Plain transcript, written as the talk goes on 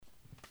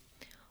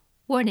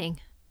Warning.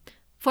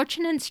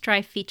 Fortune and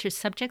Strife features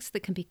subjects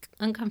that can be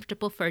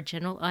uncomfortable for a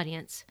general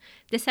audience.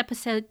 This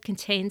episode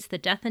contains the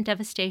death and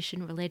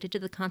devastation related to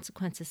the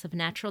consequences of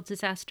natural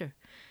disaster,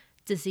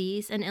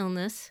 disease and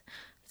illness,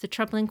 the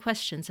troubling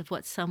questions of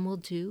what some will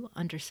do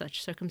under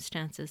such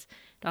circumstances.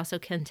 It also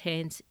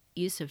contains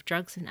use of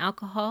drugs and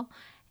alcohol,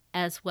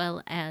 as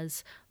well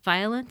as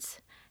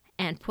violence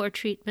and poor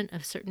treatment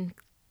of certain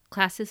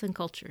classes and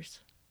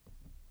cultures.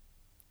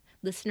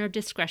 Listener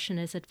discretion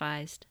is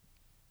advised.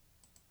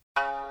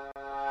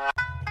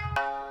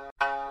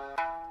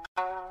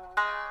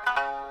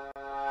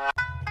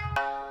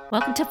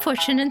 Welcome to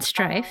Fortune and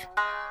Strife.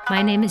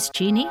 My name is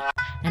Jeannie,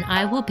 and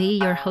I will be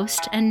your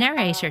host and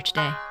narrator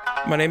today.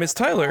 My name is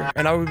Tyler,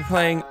 and I will be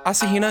playing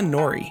Asahina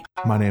Nori.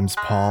 My name's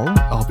Paul.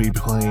 I'll be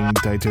playing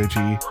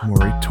Daidoji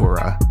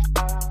Moritora.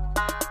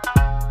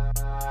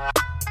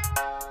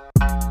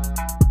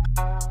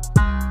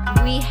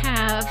 We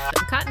have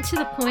gotten to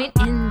the point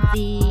in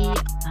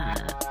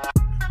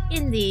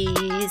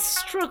the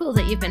struggle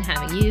that you've been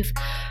having.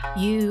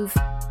 You've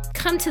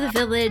come to the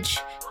village.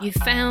 You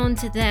found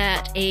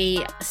that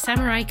a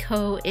samurai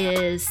ko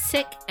is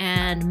sick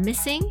and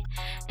missing,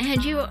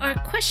 and you are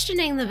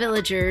questioning the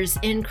villagers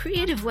in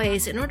creative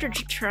ways in order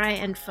to try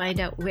and find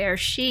out where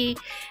she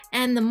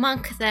and the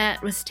monk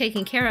that was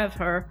taking care of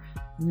her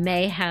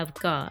may have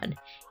gone.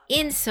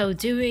 In so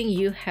doing,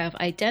 you have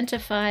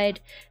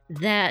identified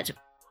that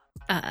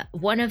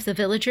one of the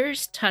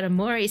villagers,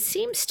 Tadamori,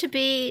 seems to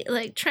be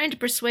trying to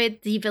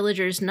persuade the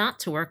villagers not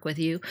to work with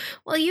you,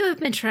 while you have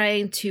been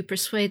trying to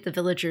persuade the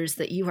villagers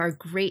that you are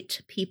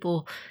great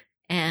people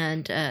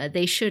and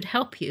they should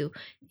help you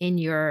in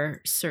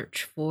your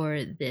search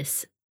for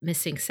this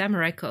missing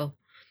samurai ko.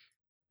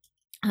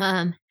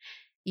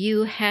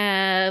 You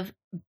have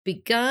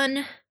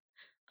begun,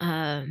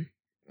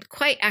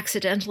 quite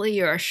accidentally,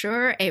 you are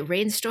sure, a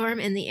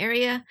rainstorm in the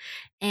area,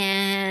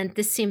 and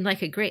this seemed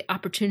like a great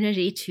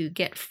opportunity to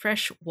get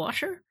fresh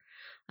water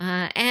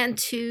and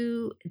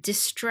to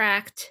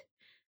distract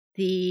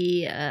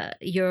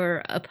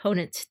your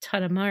opponent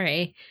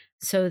Tadamori,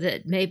 so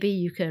that maybe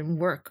you can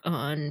work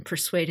on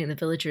persuading the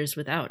villagers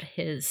without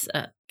his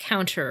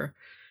counter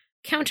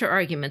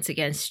arguments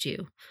against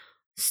you.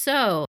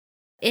 So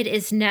it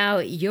is now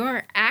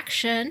your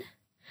action,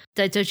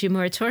 Daidoji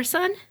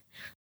Moritora-san,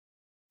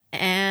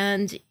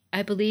 and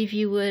I believe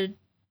you were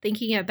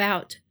thinking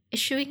about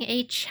issuing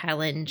a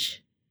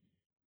challenge.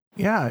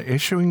 Yeah,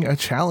 issuing a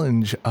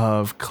challenge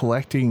of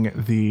collecting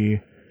the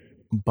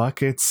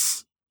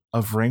buckets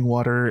of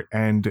rainwater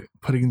and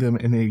putting them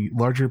in a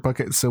larger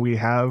bucket so we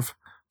have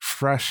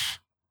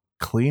fresh,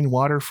 clean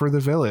water for the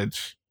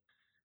village.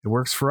 It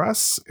works for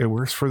us, it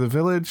works for the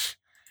village,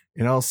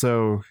 and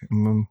also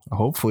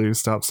hopefully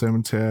stops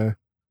them to,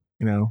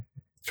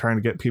 trying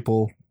to get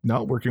people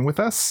not working with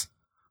us.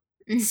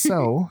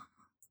 So,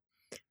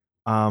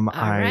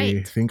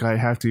 I think I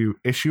have to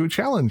issue a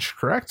challenge,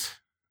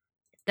 correct?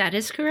 That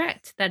is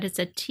correct. That is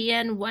a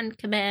TN1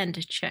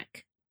 command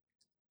check.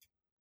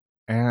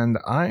 And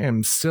I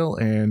am still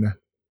in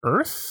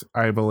Earth,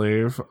 I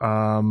believe.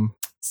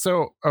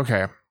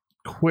 Okay.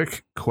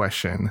 Quick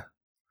question.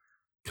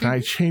 Can I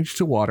change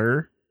to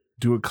water,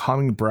 do a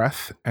calming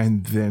breath,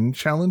 and then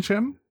challenge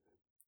him?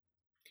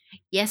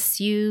 Yes,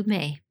 you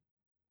may.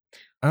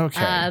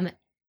 Okay.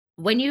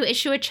 When you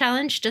issue a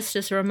challenge, just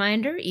as a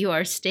reminder, you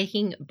are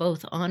staking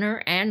both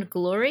honor and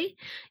glory.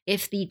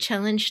 If the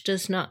challenge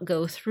does not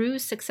go through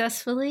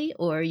successfully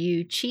or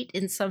you cheat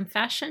in some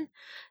fashion,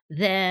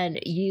 then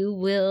you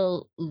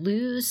will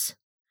lose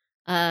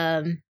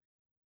 10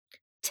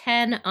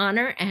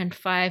 honor and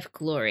 5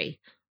 glory.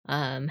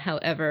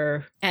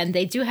 However, and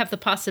they do have the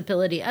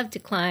possibility of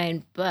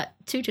decline, but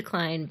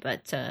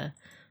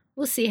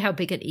we'll see how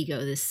big an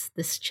ego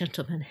this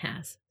gentleman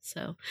has.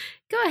 So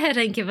go ahead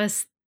and give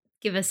us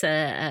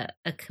a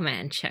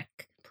command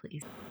check,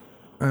 please.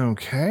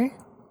 Okay.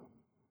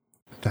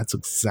 That's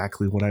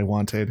exactly what I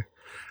wanted.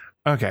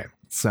 Okay,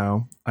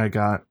 so I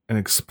got an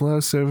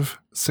explosive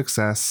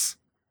success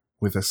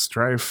with a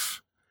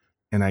strife,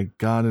 and I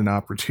got an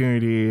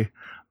opportunity.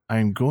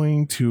 I'm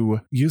going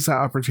to use that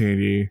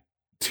opportunity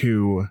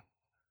to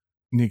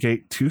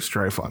negate 2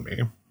 strife on me.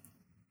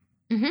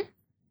 Mm-hmm.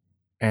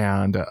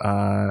 And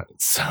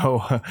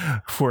so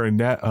for a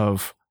net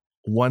of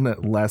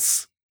 1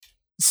 less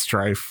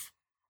strife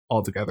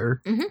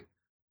altogether. Mm-hmm.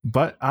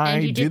 But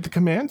I did the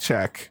command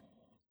check.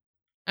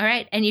 All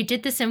right. And you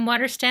did this in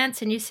water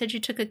stance, and you said you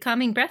took a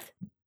calming breath?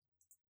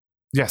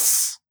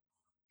 Yes.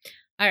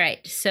 All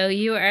right. So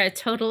you are a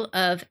total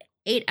of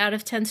 8 out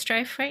of 10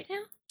 strife right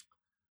now?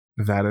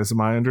 That is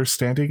my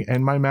understanding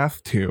and my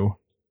math too.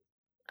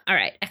 All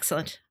right.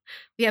 Excellent.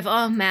 We have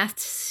all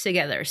maths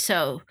together.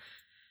 So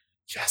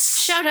yes.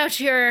 Shout out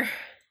your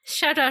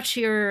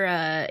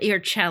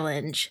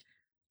challenge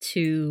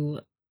to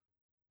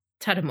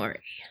Tadamori,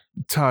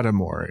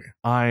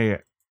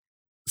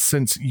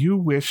 since you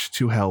wish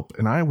to help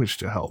and I wish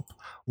to help,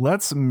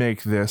 let's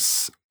make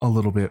this a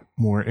little bit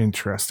more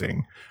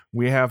interesting.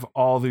 We have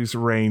all these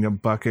rain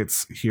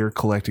buckets here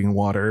collecting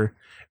water,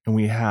 and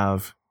we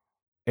have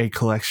a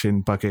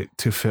collection bucket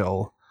to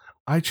fill.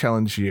 I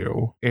challenge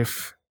you,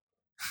 if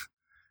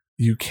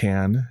you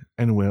can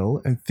and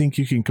will and think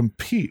you can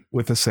compete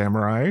with a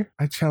samurai,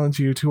 I challenge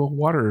you to a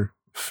water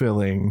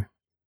filling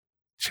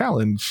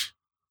challenge.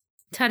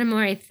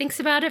 Tadamori thinks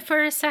about it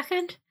for a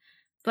second,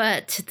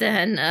 but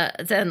then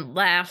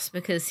laughs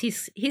because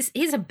he's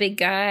a big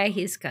guy.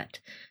 He's got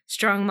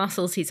strong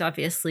muscles. He's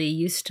obviously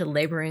used to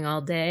laboring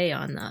all day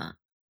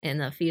in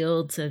the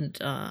fields and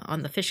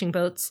on the fishing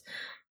boats.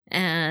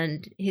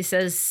 And he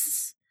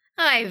says,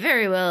 "Aye,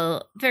 very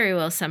well,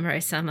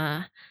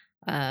 Samurai-sama.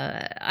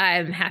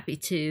 I'm happy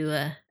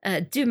to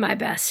do my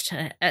best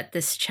at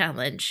this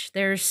challenge.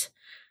 There's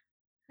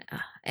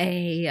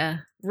a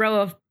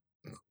row of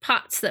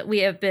pots that we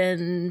have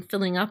been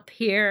filling up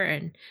here,"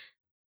 and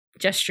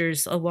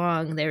gestures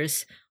along.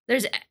 There's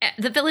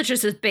the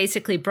villagers have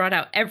basically brought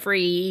out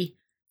every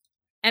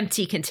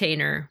empty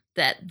container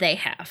that they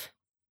have.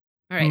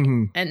 All right.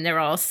 Mm-hmm. And they're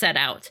all set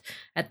out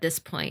at this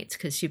point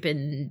because you've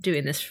been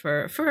doing this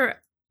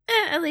for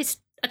at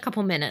least a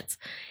couple minutes.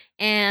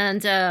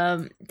 And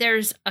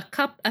there's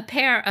a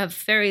pair of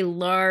very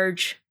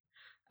large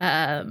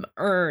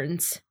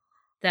urns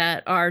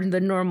that are the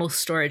normal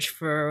storage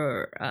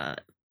for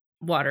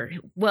water.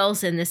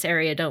 Wells in this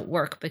area don't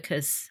work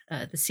because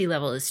the sea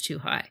level is too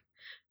high.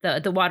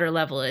 The water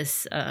level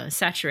is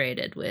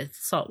saturated with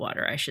salt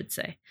water, I should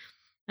say.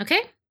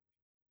 Okay?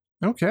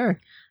 Okay.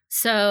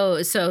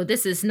 So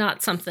this is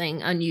not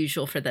something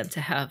unusual for them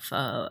to have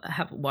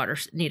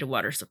need a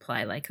water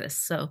supply like this.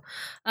 So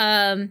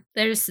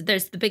there's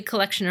the big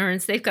collection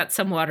urns. They've got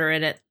some water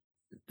in it,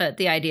 but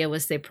the idea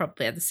was they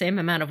probably have the same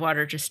amount of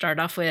water to start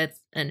off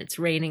with, and it's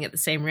raining at the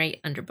same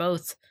rate under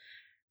both.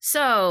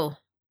 So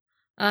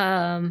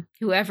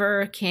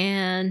whoever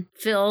can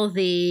fill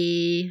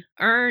the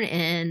urn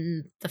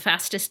in the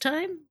fastest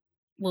time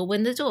will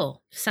win the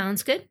duel.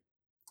 Sounds good?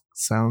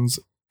 Sounds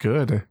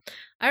good.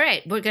 All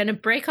right, we're going to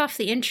break off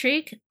the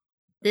intrigue.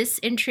 This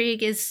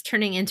intrigue is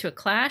turning into a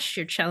clash.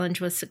 Your challenge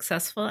was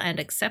successful and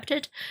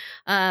accepted.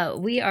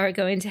 We are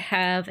going to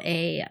have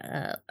a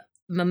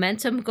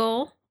momentum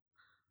goal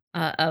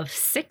of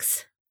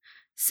 6.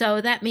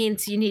 So that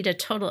means you need a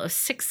total of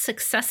 6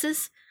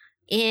 successes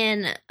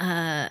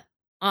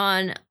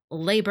on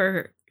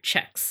labor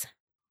checks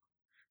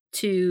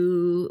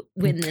to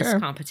win this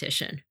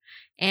competition.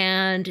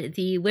 And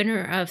the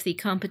winner of the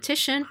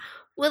competition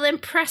will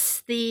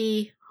impress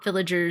the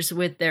villagers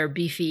with their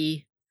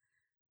beefy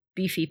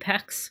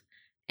pecs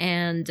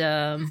and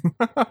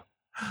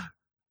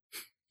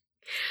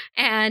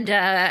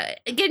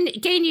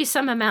gain you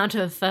some amount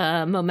of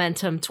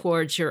momentum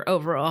towards your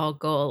overall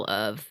goal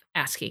of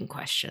asking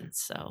questions.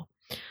 So,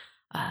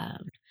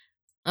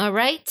 all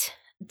right.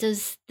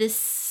 Does this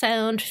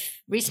sound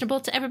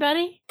reasonable to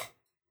everybody?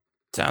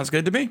 Sounds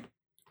good to me.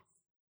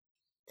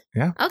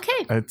 Yeah.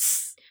 Okay.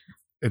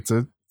 It's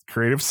a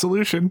creative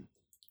solution.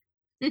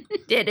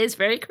 It is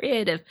very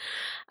creative.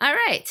 All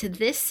right.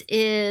 This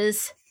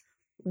is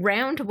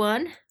round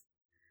 1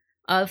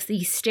 of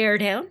the stare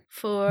down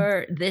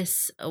for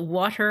this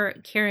water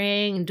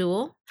carrying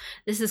duel.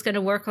 This is going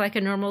to work like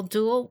a normal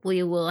duel.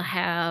 We will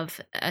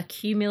have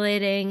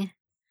accumulating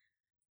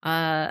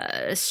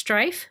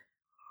strife,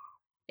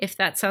 if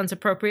that sounds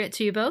appropriate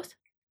to you both.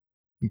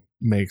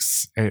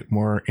 Makes it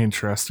more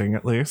interesting,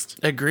 at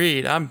least.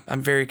 Agreed. I'm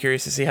very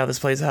curious to see how this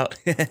plays out.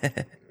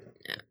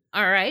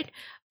 All right.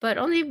 But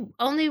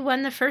only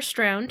won the first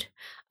round.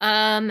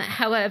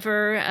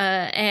 However,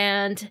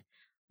 and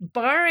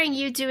barring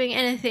you doing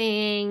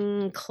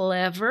anything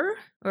clever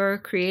or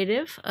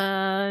creative,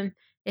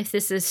 if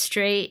this is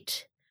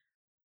straight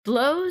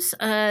blows,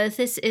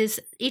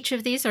 each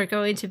of these are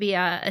going to be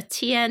a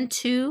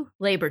TN2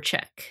 labor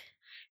check.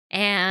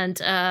 And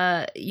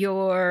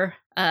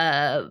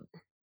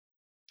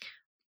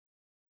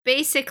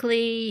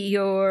basically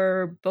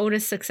your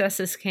bonus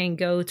successes can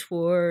go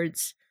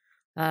towards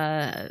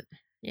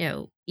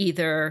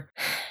either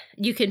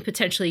you can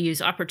potentially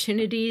use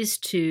opportunities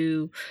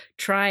to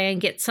try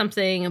and get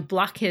something,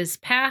 block his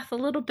path a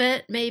little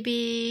bit,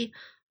 maybe.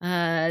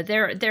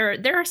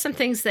 There are some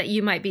things that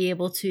you might be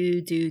able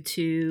to do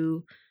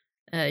to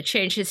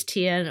change his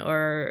TN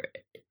or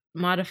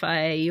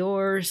modify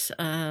yours,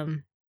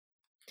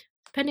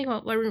 depending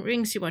on what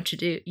rings you want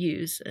to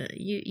use.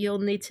 You'll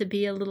need to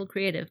be a little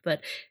creative.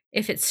 But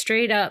if it's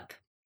straight up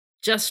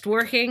just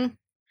working,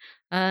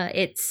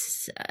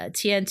 it's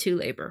TN2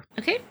 labor.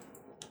 Okay?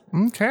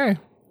 Okay.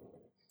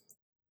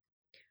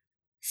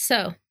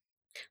 So,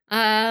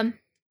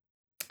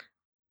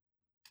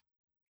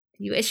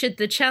 you issued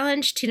the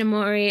challenge.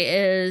 Tinamori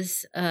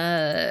is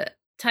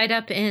tied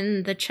up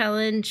in the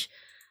challenge.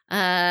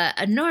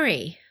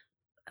 Nori,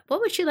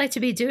 what would you like to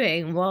be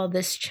doing while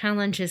this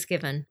challenge is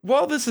given?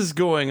 While this is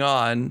going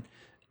on,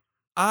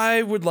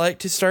 I would like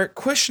to start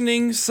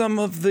questioning some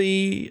of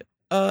the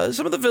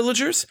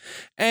villagers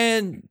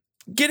and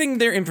getting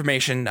their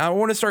information. I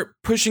want to start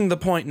pushing the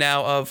point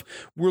now of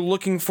we're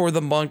looking for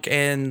the monk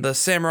and the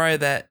samurai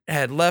that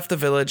had left the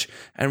village,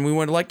 and we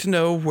would like to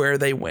know where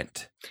they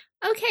went.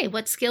 Okay,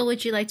 what skill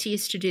would you like to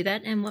use to do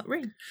that, and what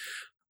ring?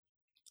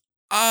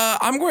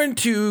 I'm going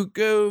to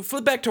go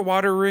flip back to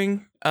Water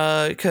Ring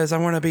because I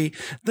want to be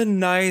the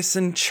nice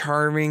and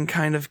charming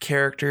kind of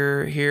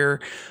character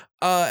here.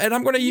 And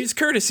I'm going to use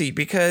courtesy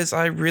because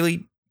I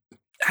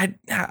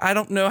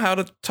don't know how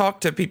to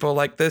talk to people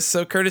like this,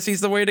 so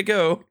courtesy's the way to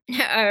go.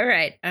 All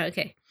right.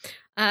 Okay.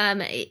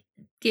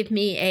 Give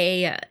me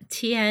a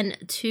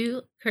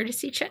TN2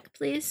 courtesy check,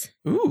 please.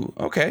 Ooh,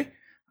 okay.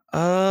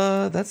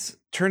 That's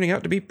turning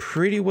out to be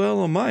pretty well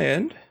on my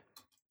end.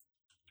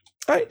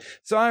 All right,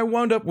 so I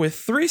wound up with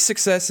 3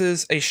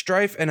 successes, a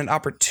strife, and an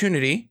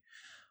opportunity.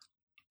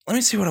 Let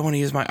me see what I want to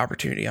use my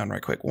opportunity on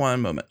right quick.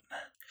 One moment.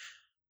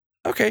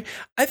 Okay,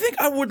 I think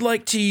I would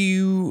like to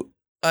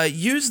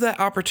use that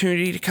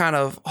opportunity to kind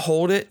of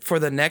hold it for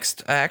the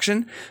next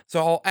action. So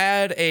I'll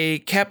add a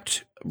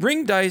kept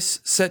ring dice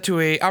set to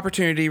a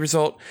opportunity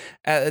result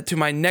to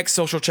my next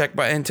social check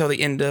until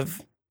the end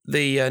of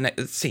the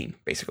scene,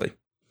 basically.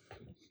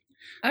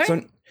 All right.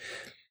 So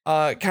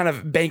kind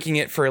of banking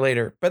it for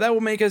later. But that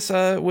will make us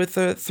with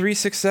 3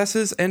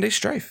 successes and a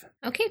strife.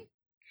 Okay.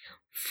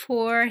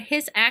 For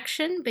his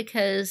action,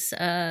 because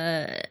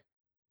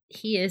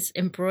he is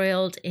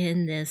embroiled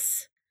in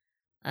this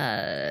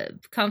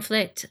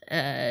conflict,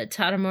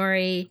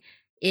 Tadamori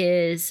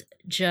is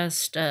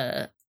just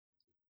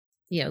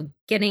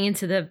getting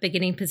into the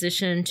beginning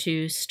position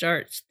to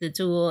start the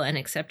duel and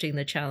accepting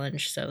the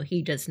challenge, so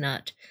he does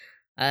not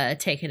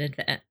take an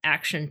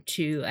action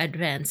to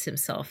advance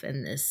himself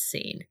in this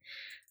scene.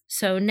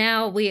 So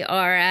now we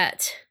are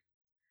at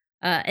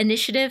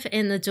initiative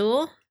in the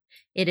duel.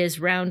 It is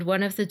round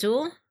 1 of the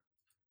duel.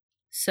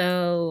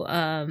 So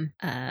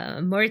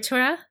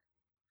Moritura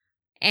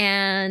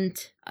and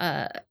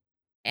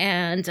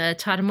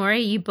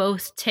Tadamori, you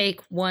both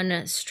take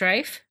 1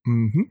 strife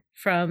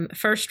from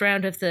first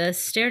round of the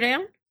stare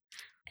down.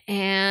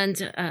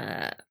 And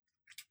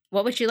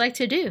what would you like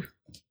to do?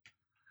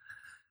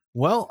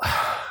 Well,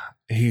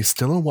 he's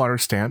still in water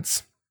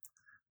stance,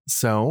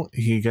 so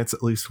he gets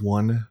at least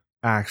 1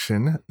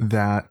 action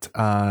that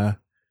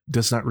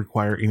does not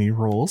require any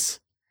rolls,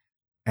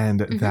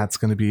 and that's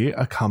going to be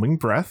a calming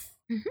breath.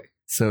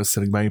 So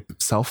setting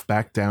myself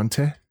back down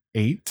to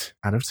 8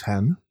 out of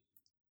 10.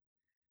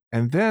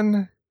 And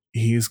then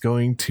he's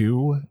going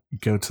to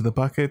go to the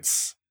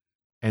buckets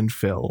and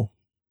fill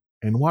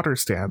in water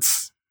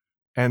stance.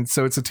 And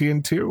so it's a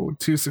TN2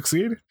 to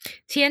succeed?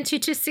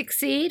 TN2 to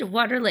succeed,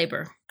 water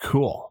labor.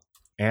 Cool.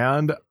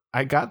 And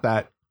I got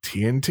that.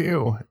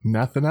 TN2.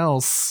 Nothing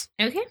else.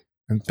 Okay.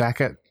 And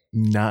back at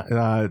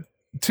 2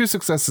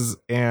 successes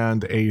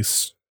and a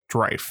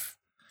strife.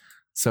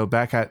 So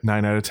back at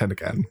 9 out of 10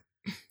 again.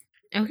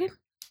 Okay.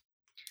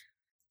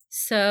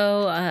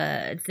 So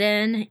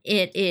then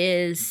it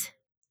is...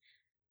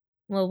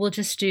 Well, we'll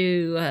just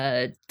do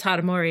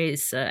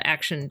Tadamori's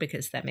action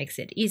because that makes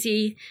it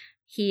easy.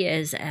 He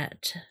is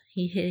at...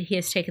 He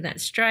has taken that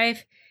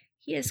strife.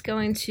 He is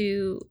going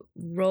to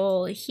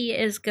roll. He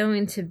is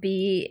going to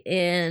be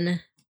in...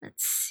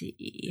 Let's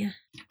see.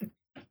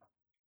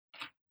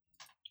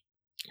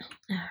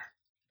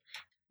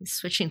 He's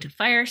switching to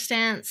fire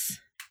stance.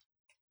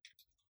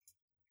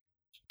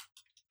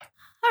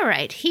 All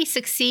right. He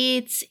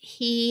succeeds.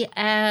 He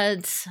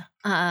adds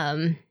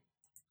 1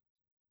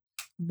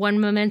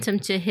 momentum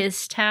to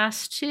his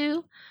task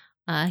too.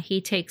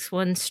 He takes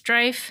 1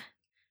 strife.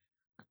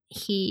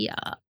 He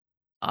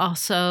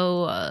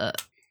also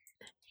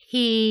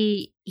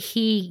he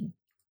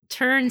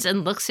turns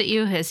and looks at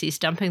you as he's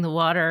dumping the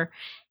water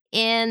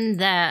in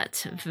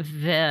that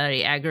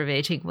very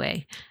aggravating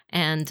way,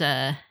 and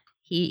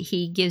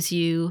he gives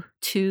you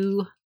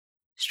 2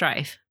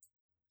 strife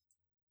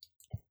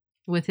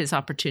with his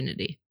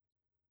opportunity.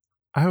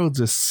 I will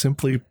just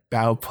simply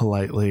bow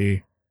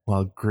politely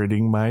while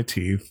gritting my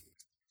teeth.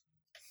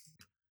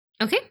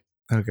 Okay.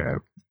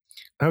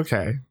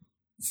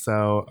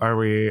 So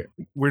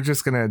we're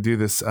just gonna do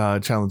this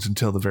challenge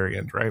until the very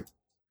end, right?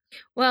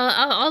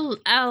 Well,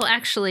 I'll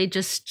actually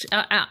just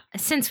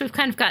since we've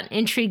kind of got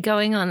intrigue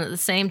going on at the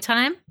same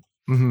time,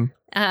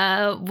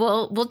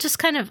 we'll just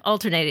kind of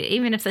alternate it,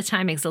 even if the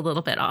timing's a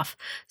little bit off.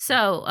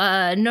 So,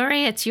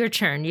 Nori, it's your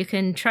turn. You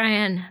can try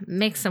and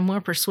make some more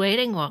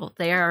persuading while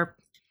they are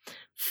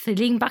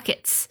filling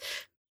buckets.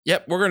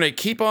 Yep, we're going to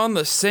keep on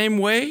the same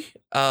way.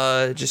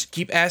 Just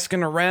keep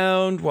asking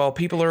around while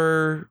people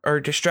are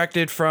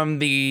distracted from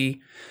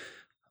the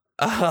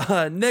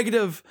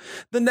negative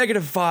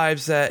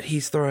vibes that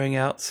he's throwing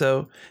out.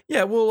 So,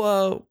 yeah,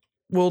 we'll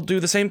do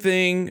the same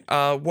thing.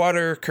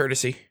 Water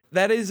courtesy.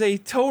 That is a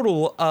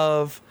total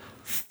of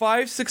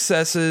 5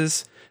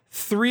 successes,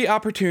 3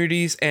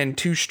 opportunities, and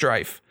 2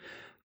 strife.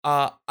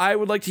 I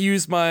would like to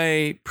use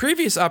my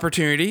previous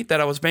opportunity that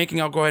I was banking.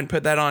 I'll go ahead and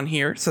put that on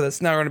here. So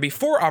that's now going to be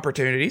 4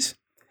 opportunities.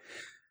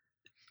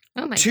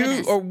 Oh my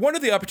goodness. Or one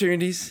of the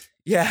opportunities.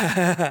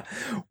 Yeah.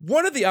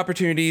 One of the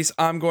opportunities,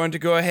 I'm going to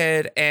go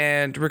ahead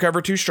and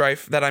recover 2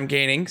 strife that I'm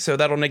gaining. So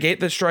that'll negate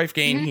the strife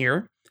gain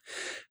here.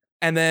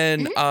 And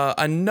then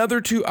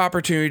another 2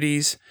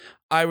 opportunities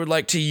I would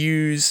like to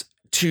use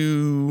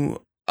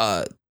to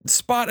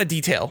spot a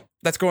detail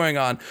that's going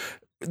on.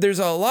 there's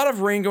a lot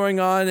of rain going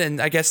on,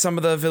 and I guess some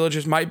of the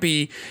villagers might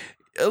be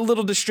a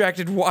little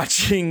distracted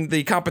watching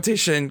the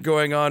competition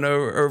going on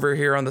over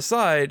here on the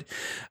side.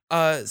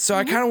 So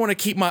I kind of want to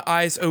keep my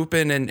eyes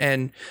open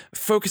and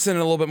focus in a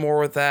little bit more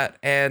with that,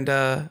 and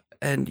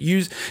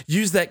use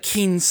that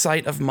keen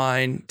sight of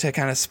mine to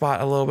kind of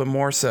spot a little bit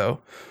more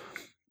so.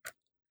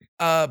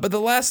 But the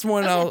last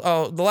one,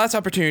 the last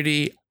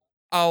opportunity,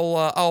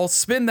 I'll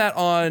spend that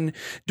on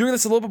doing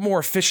this a little bit more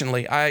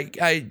efficiently.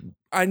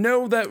 I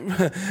know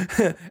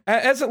that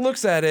as it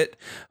looks at it,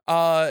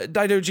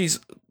 Daidoji's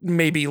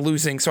maybe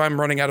losing, so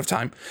I'm running out of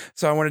time.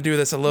 So I want to do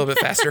this a little bit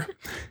faster.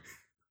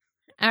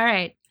 All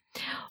right.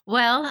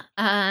 Well,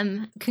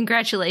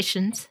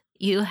 congratulations.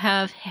 You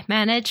have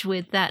managed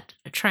with that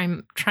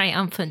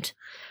triumphant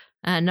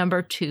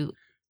number to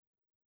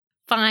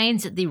find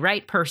the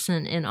right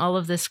person in all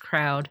of this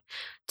crowd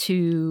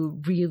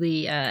to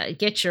really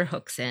get your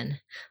hooks in.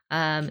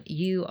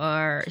 You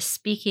are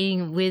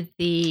speaking with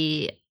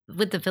the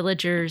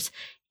villagers,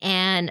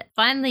 and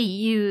finally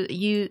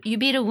you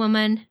beat a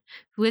woman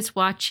who is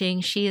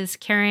watching. She is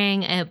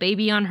carrying a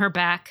baby on her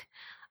back.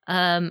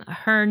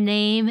 Her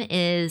name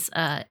is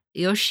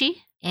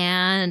Yoshi,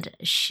 and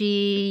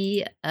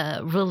she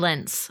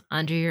relents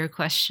under your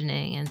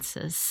questioning and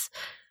says,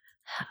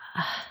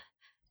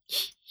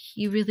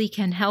 "You really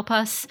can help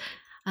us,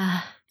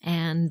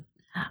 and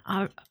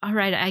all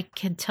right, I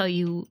can tell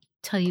you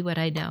what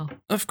I know."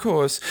 Of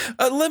course.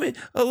 Let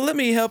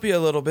me help you a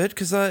little bit,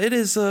 because it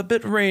is a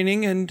bit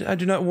raining, and I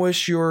do not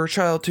wish your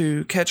child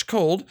to catch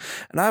cold.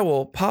 And I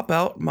will pop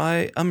out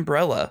my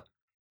umbrella.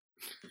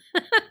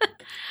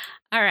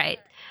 All right.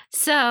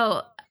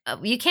 So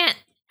you can't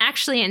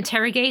actually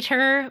interrogate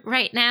her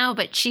right now,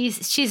 but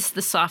she's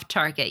the soft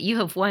target. You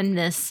have won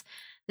this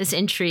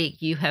intrigue.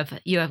 You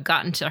have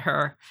gotten to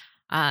her,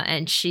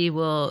 and she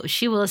will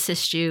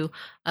assist you.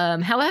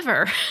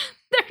 However,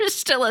 there's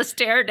still a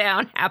stare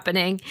down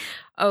happening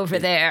over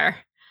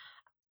there.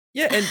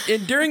 Yeah,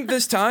 and during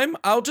this time,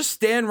 I'll just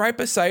stand right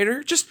beside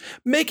her, just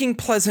making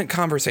pleasant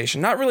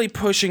conversation, not really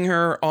pushing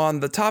her on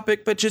the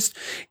topic, but just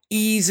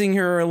easing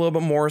her a little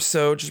bit more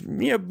so, just,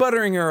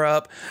 buttering her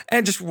up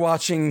and just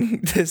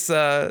watching this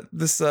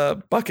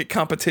bucket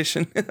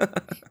competition.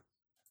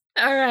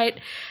 All right.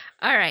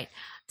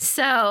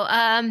 So,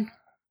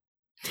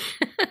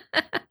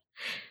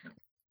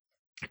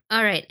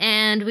 all right,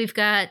 and we've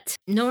got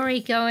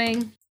Nori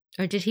going,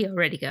 or did he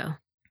already go?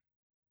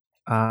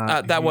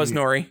 That was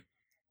Nori.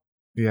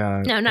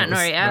 Yeah. No, not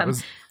Nori.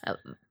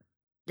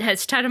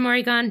 Has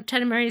Tadamori gone?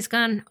 Tadamori's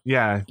gone.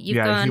 Yeah. You've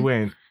yeah, gone. He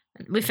went.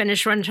 We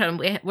finished run time.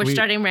 We're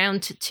starting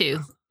round 2.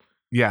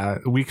 Yeah,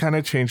 we kind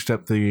of changed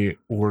up the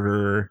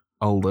order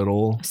a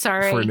little.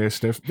 Sorry. For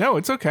initiative. No,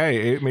 it's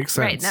okay. It makes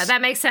sense. Right. No,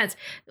 that makes sense.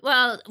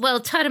 Well,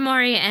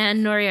 Tadamori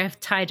and Nori have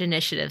tied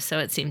initiative, so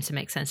it seems to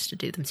make sense to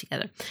do them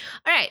together.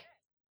 All right.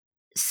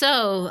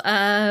 So,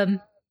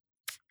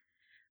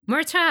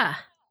 Murta.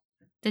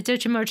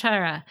 Daidoji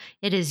Murtara,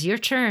 it is your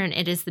turn.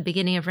 It is the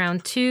beginning of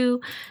round 2.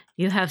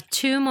 You have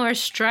 2 more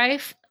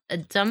strife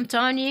dumped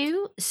on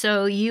you.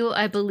 So you,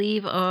 I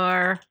believe,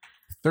 are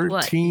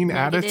 13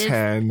 out of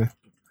 10.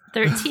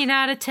 13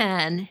 out of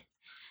 10.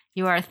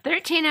 You are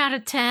 13 out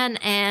of 10.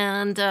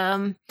 And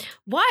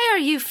why are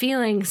you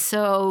feeling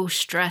so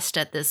stressed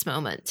at this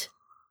moment?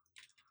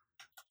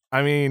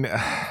 I mean,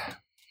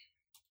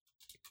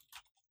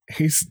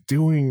 he's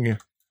doing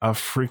a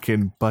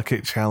freaking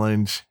bucket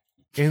challenge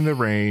in the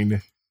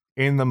rain,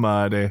 in the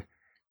mud,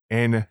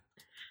 in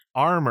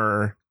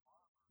armor,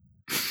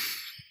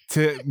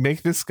 to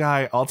make this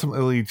guy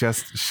ultimately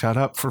just shut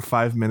up for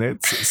 5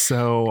 minutes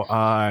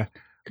so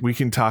we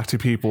can talk to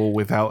people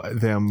without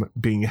them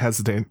being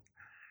hesitant.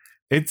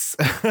 It's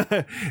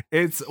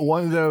it's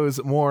one of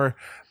those more,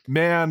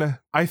 man,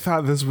 I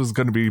thought this was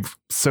going to be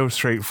so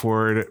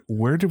straightforward.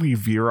 Where do we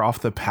veer off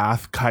the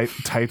path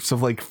types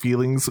of like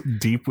feelings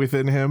deep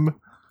within him?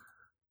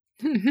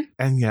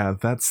 And yeah,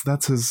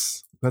 that's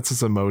his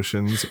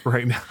emotions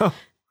right now.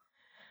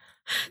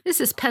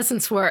 This is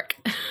peasant's work.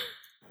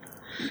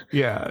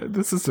 Yeah,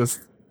 this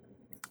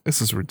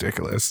is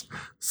ridiculous.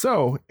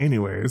 So,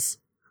 anyways,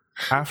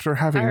 after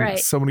having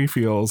so many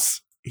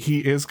feels, he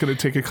is going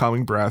to take a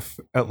calming breath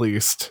at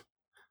least,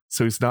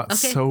 so he's not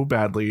so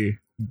badly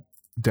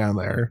down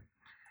there.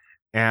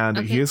 And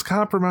he is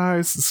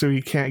compromised, so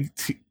he can't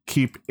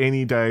keep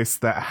any dice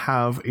that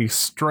have a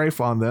strife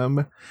on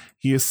them.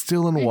 He is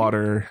still in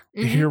water.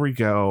 Here we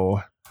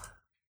go.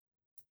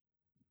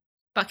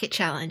 Bucket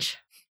challenge.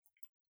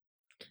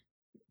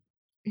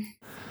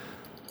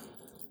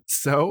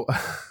 So,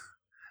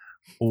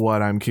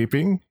 what I'm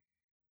keeping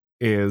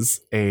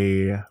is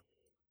a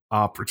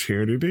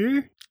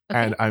opportunity,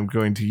 and I'm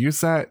going to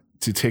use that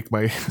to take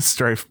my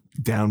strife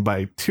down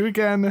by 2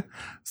 again.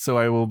 So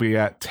I will be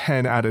at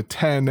 10 out of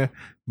 10,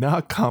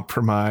 not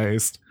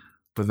compromised.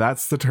 But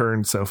that's the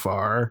turn so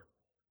far.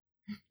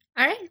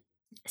 All right.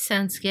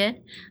 Sounds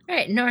good. All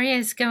right. Noria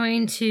is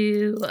going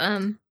to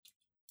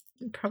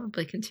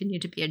probably continue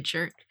to be a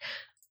jerk.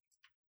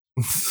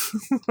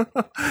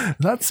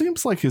 That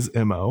seems like his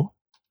MO.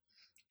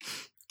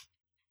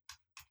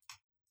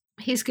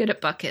 He's good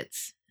at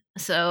buckets.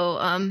 So,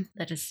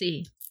 let us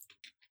see.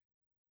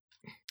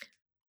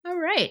 All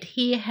right.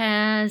 He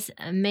has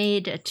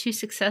made 2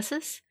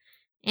 successes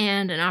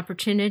and an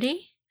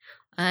opportunity.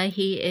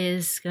 He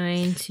is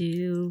going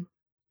to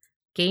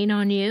gain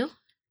on you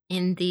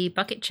in the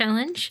bucket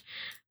challenge.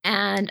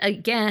 And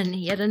again,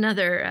 yet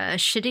another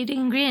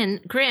shit-eating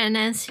grin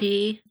as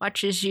he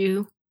watches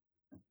you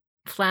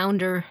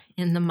flounder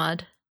in the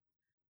mud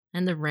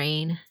and the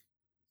rain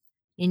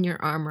in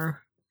your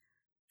armor,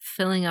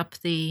 filling up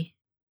the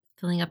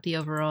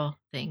overall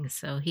thing.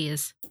 So he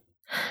is.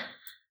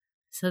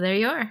 So there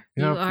you are.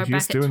 Yep, you are he's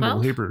back at doing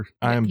 12. the labor.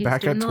 I am He's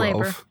back doing at the 12.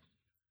 labor.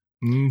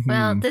 Mhm.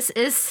 Well, this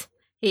is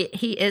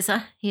he is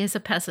a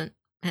peasant,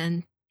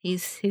 and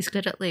he's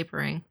good at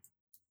laboring.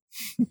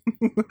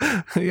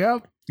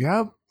 Yep.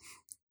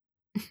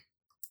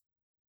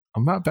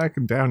 I'm not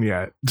backing down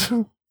yet.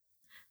 All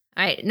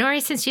right,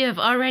 Nori, since you have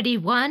already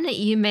won,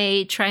 you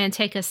may try and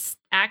take a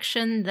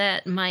action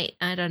that might,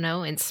 I don't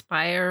know,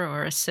 inspire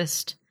or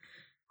assist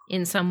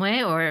in some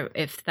way, or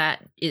if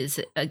that is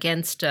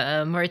against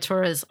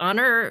Moritora's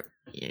honor,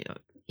 you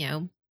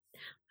know,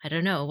 I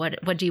don't know.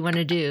 What do you want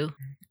to do?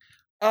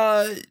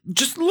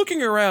 Just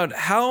looking around,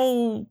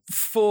 how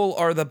full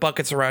are the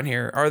buckets around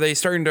here? Are they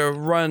starting to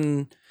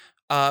run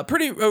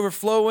pretty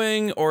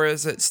overflowing, or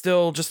is it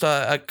still just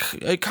a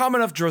calm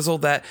enough drizzle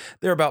that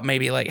they're about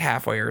maybe like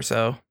halfway or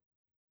so?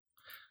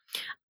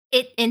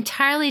 It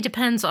entirely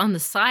depends on the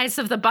size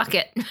of the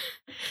bucket,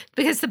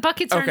 because the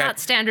buckets are Okay. not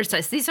standard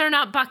size. These are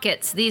not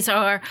buckets. These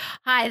are,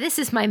 hi, this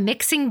is my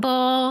mixing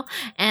bowl,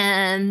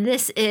 and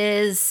this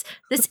is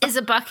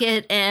a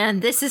bucket,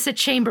 and this is a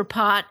chamber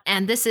pot,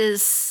 and this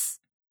is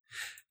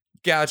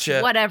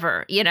Gotcha.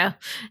 whatever. You know,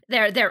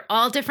 they're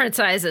all different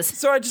sizes.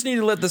 So I just need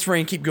to let this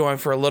rain keep going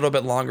for a little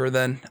bit longer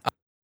then.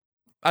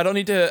 I don't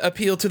need to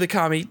appeal to the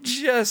kami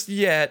just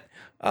yet.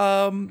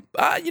 In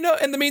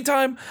the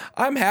meantime,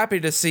 I'm happy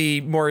to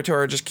see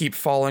Moritora just keep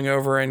falling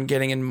over and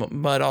getting in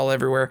mud all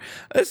everywhere.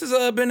 This has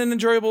been an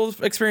enjoyable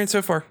experience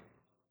so far.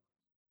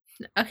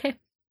 Okay.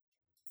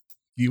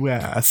 You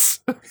ass.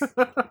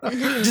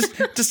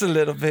 just a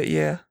little bit,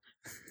 yeah.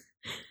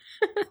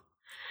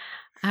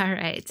 All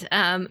right.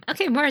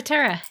 Okay,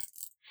 Moritora.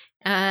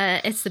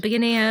 It's the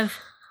beginning of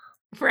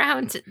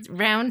round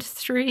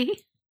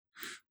 3.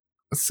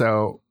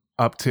 So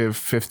up to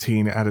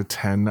 15 out of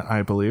 10,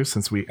 I believe,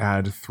 since we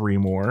add 3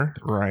 more,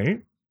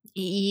 right?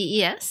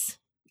 Yes.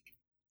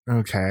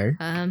 Okay.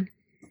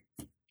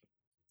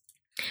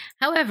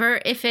 However,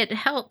 if it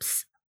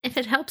helps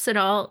at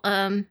all,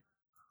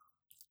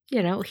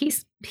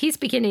 he's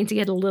beginning to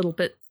get a little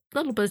bit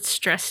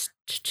stressed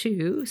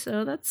too,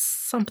 so that's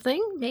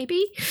something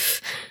maybe.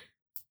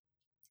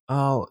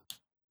 I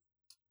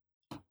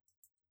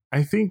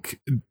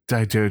think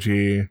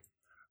Daijoji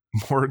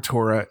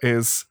Moritora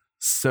is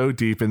so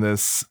deep in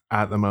this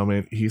at the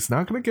moment. He's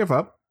not going to give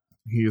up.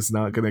 He is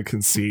not going to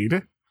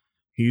concede.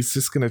 He's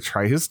just going to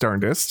try his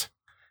darndest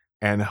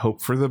and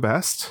hope for the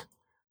best,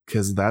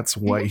 because that's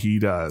what he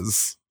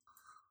does.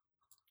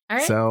 All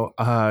right. So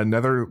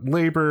another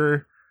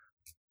labor,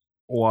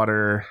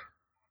 water.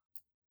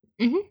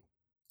 Mm-hmm.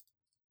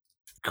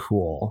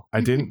 Cool. I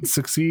didn't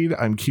succeed.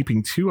 I'm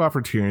keeping 2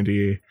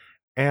 opportunity,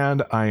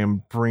 and I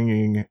am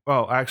bringing.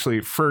 Well,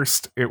 actually,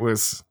 first it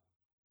was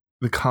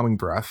the calming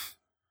breath.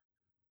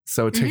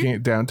 So taking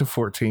it down to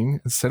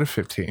 14 instead of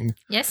 15.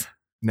 Yes.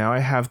 Now I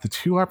have the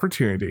 2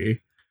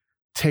 opportunity,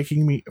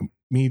 taking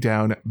me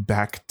down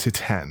back to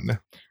 10.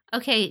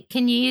 Okay.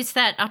 Can you use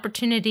that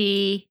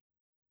opportunity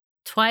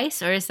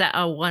twice, or is that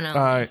a one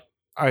only?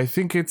 I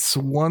think it's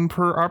 1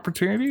 per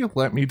opportunity.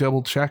 Let me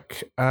double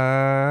check.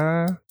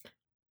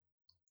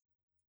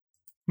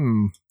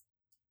 Can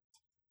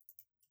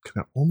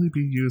it only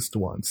be used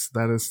once?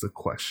 That is the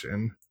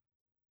question.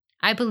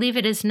 I believe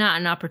it is not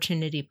an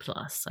opportunity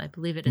plus. I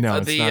believe it is. No,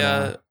 it's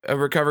not a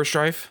recover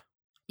strife.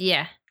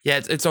 Yeah. Yeah,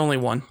 it's only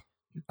 1.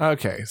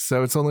 Okay,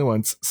 so it's only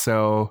once,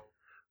 so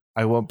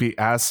I won't be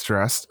as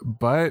stressed,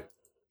 but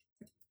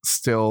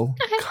still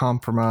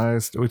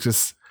compromised, which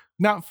is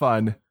not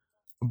fun,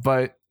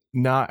 but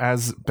not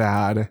as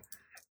bad.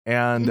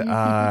 And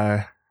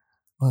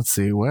let's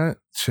see, what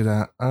should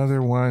that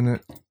other one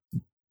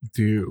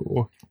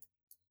do?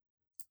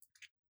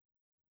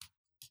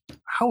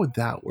 How would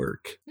that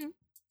work? I'm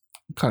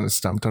kind of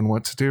stumped on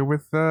what to do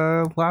with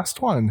the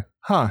last one.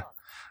 Huh.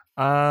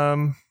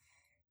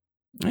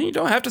 You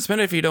don't have to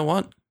spend it if you don't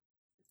want.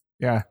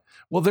 Yeah.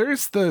 Well,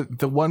 there's the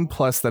 1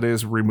 plus that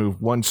is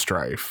remove 1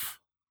 strife,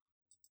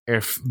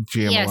 if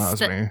GM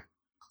allows me.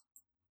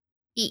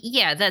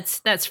 Yeah,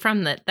 that's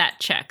from that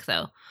check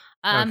though.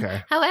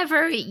 Okay.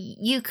 However,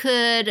 you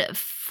could,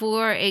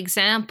 for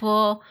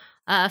example,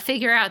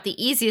 figure out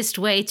the easiest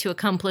way to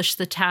accomplish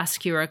the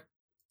task you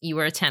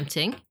were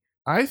attempting.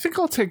 I think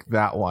I'll take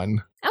that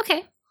one.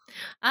 Okay.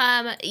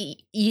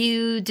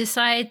 You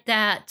decide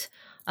that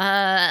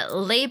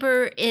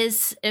labor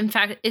is, in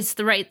fact, is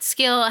the right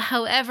skill.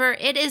 However,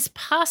 it is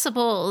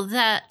possible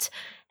that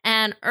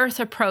an earth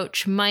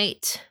approach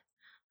might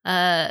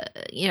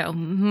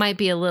might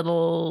be a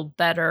little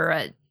better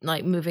at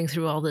like moving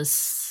through all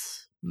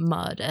this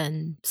mud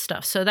and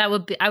stuff. So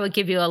I would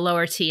give you a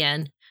lower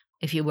TN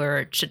if you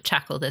were to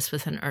tackle this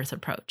with an earth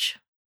approach.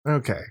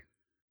 Okay.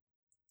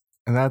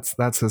 And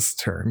that's his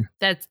turn.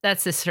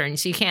 That's his turn.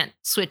 So you can't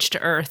switch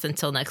to earth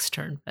until next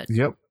turn. But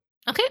Yep.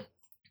 okay.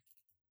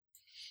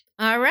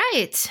 All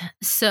right.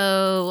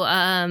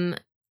 So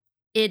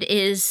it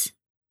is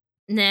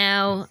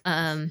now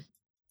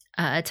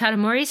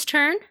Tadamori's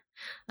turn.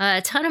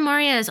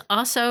 Tadamori has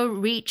also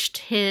reached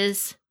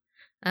his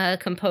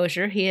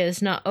composure. He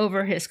is not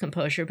over his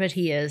composure, but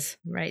he is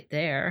right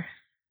there.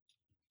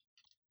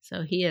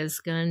 So he is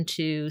going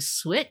to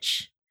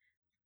switch.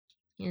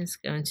 He is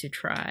going to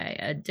try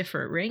a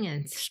different ring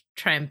and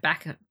try and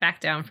back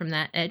down from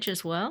that edge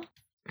as well.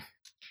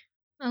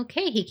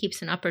 Okay, he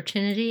keeps an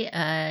opportunity,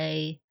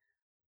 a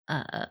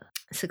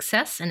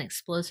success, an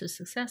explosive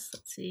success.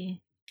 Let's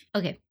see.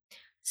 Okay,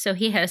 so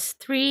he has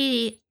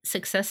 3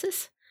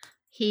 successes.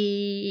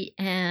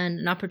 And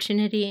an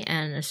opportunity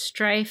and a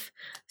strife.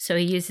 So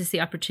he uses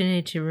the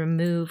opportunity to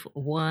remove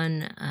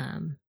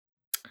one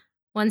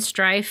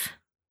strife.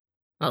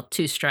 Well,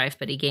 2 strife,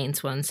 but he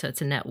gains 1, so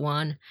it's a net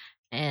 1.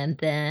 And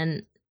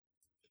then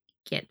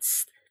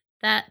gets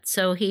that.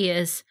 So he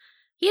is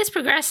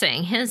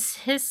progressing. He's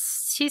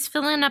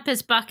filling up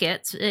his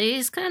buckets.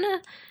 He's kind of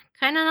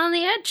on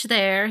the edge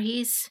there.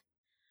 He's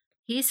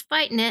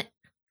fighting it.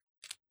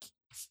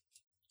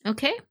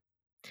 Okay.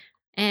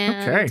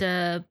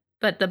 And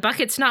but the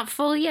bucket's not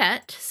full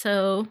yet,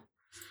 so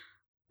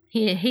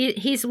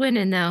he's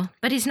winning though.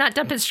 But he's not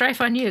dumping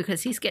strife on you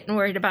because he's getting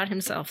worried about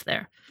himself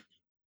there.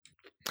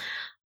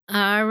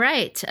 All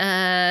right,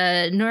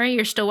 Nori,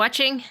 you're still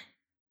watching?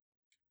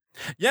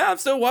 Yeah, I'm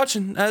still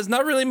watching. There's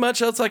not really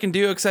much else I can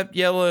do except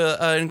yell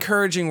an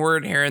encouraging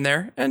word here and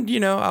there, and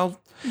I'll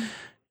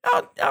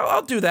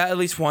do that at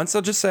least once.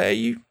 I'll just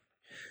say,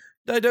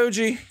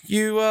 Daidoji,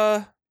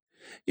 you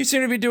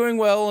seem to be doing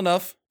well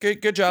enough.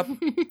 Good job.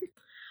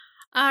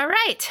 All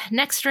right,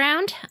 next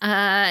round.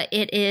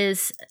 It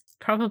is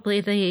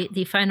probably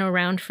the final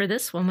round for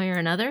this, one way or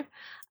another.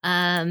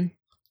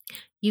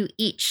 You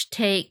each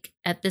take,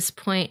 at this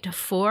point,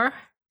 4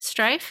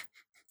 strife,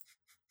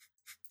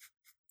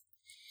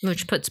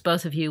 which puts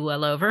both of you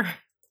well over.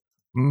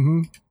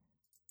 Mm-hmm.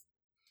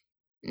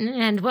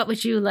 And what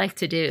would you like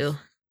to do?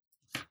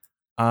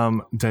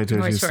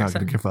 Daidoji's not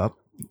going to give up.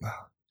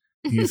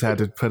 He's had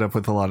to put up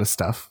with a lot of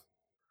stuff.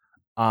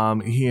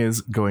 He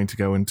is going to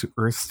go into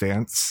Earth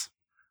Stance,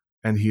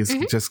 and he is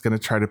just going to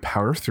try to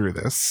power through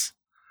this.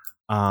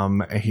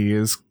 He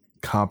is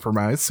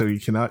compromised, so he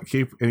cannot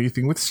keep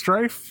anything with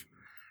strife.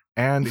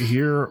 And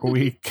here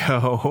we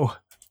go.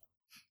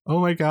 Oh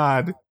my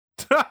god.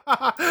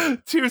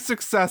 2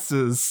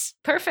 successes.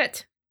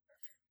 Perfect.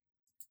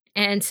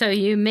 And so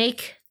you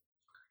make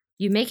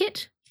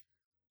it.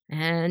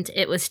 And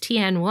it was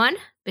TN1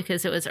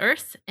 because it was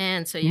Earth,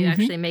 and so you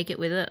actually make it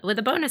with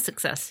a bonus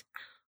success.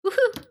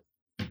 Woohoo!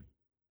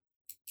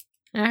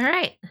 All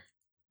right.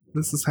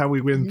 This is how we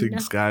win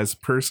things, guys.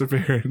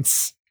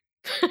 Perseverance.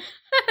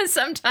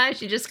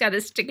 Sometimes you just got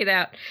to stick it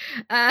out.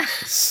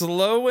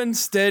 Slow and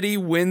steady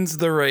wins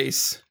the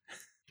race.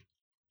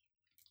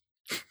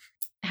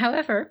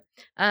 However,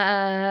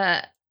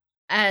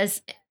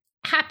 as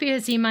happy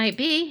as he might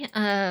be,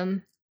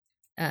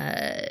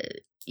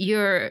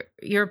 your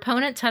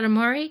opponent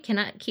Tadamori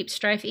cannot keep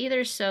strife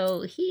either,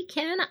 so he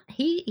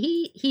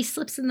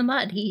slips in the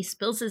mud. He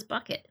spills his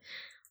bucket.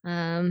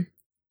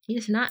 He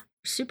is not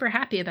super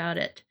happy about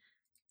it.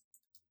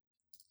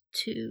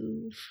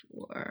 2,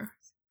 4,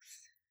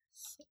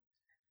 6.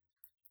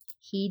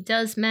 He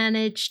does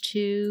manage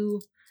to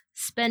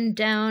spend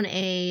down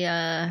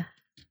a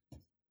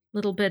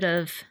little bit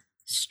of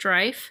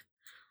strife.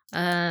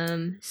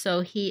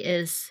 So he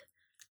is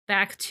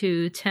back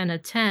to 10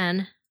 of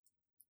 10,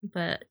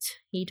 but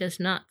he does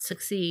not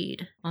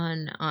succeed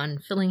on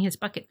filling his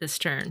bucket this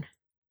turn.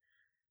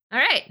 All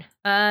right,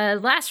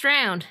 last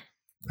round.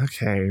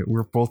 Okay,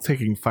 we're both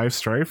taking 5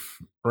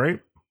 strife, right?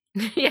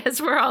 Yes,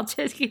 we're all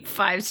taking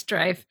 5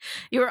 strife.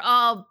 You're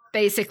all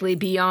basically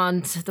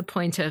beyond the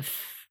point of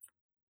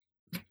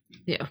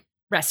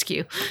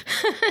rescue.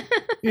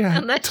 Yeah,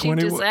 unless you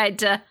decide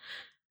to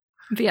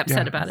be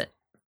upset about it.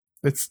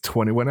 It's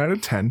 21 out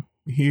of 10.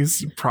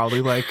 He's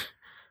probably like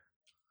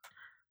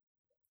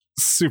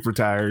super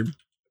tired.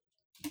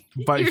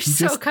 But you're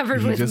so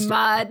covered with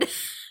mud.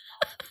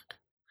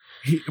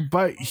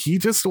 But he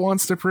just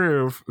wants to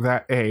prove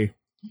that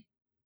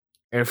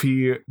if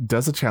he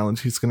does a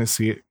challenge, he's going to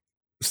see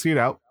it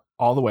out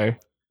all the way,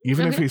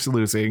 even if he's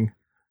losing,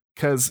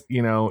 because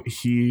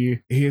he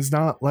is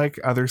not like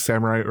other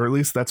samurai, or at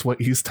least that's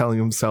what he's telling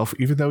himself,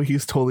 even though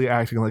he's totally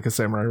acting like a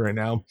samurai right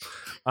now.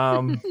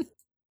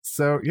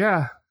 So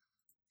yeah,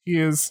 he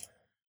is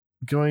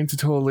going to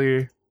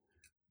totally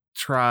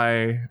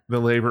try the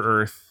Labor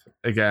Earth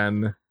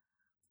again,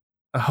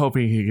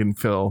 hoping he can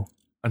fill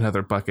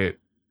another bucket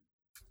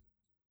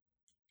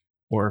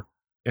or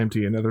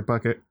empty another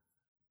bucket.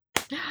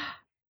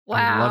 Wow.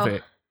 I love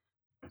it.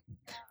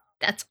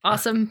 That's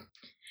awesome.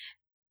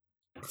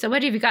 So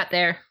what have you got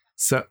there?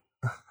 So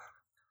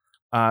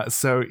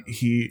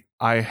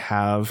I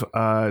have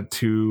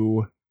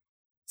 2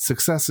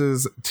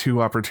 successes,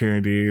 2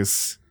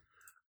 opportunities.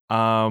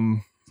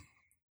 Gosh,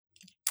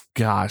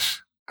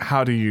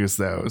 how to use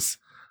those?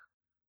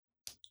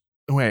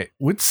 Wait,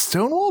 would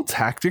Stonewall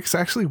Tactics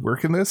actually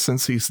work in this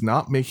since he's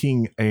not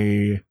making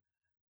a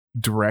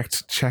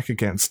direct check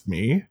against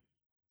me?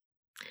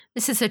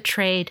 This is a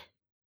trade.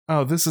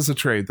 Oh, this is a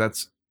trade.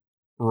 That's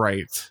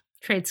right.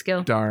 Trade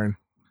skill. Darn.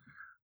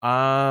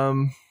 That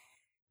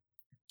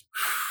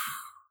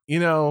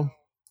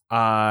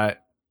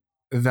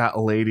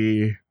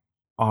lady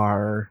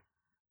our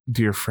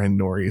dear friend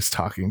Nori's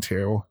talking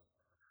to,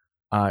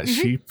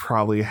 she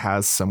probably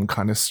has some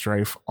kind of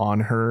strife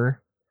on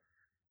her.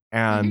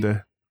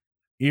 And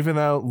even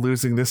though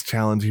losing this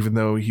challenge, even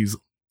though he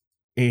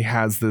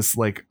has this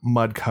like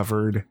mud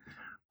covered,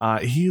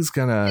 he's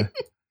gonna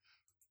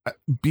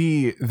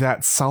be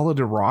that solid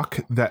rock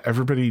that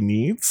everybody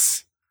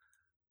needs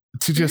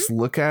to just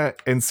look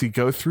at and see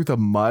go through the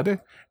mud,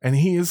 and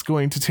he is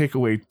going to take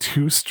away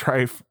 2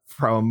 strife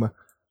from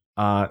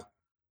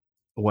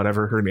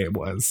whatever her name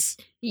was.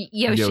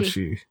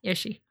 Yoshi.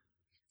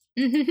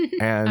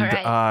 And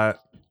right.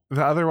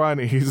 The other one,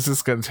 he's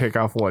just going to take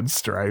off 1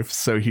 strife,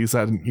 so he's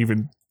at an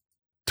even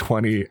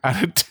 20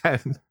 out of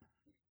 10.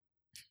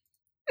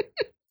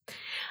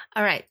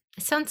 All right.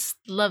 Sounds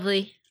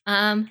lovely.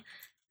 All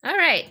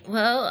right.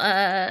 Well,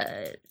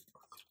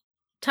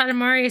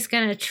 Tadamori is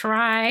going to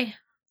try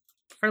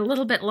for a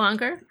little bit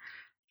longer.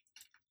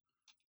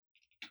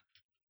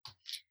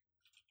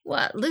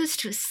 What? Lose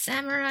to a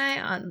samurai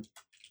on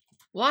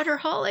water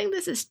hauling?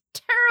 This is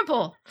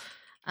terrible.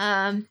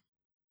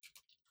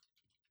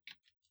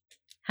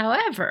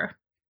 However,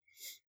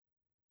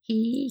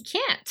 he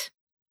can't.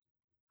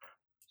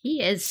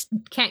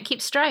 Can't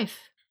keep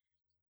strife.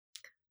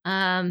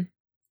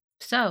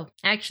 So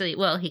actually,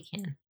 well, he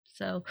can.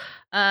 So,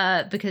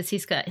 because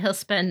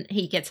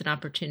he gets an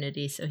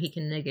opportunity, so he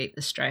can negate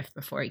the strife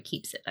before he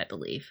keeps it, I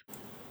believe.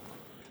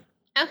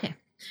 Okay.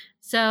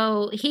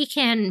 So he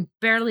can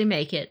barely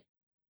make it.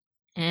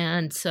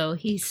 And so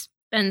he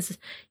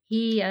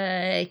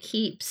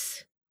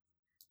keeps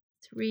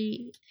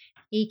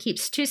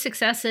 2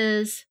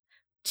 successes,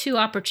 2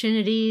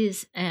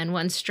 opportunities, and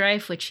 1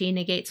 strife, which he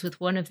negates with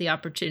 1 of the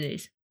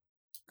opportunities.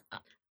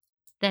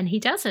 Then he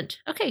doesn't.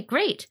 Okay,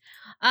 great.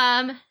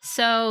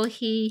 So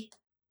he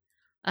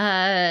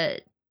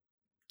can't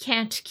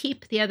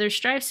keep the other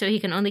strife, so he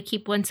can only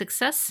keep 1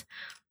 success.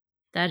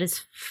 That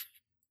is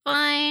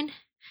fine.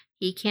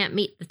 He can't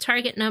meet the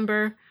target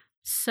number,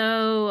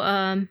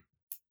 so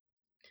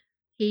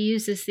he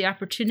uses the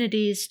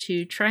opportunities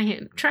to try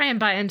and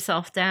buy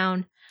himself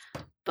down,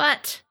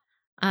 but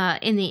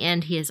in the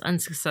end, he is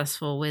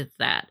unsuccessful with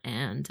that.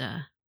 And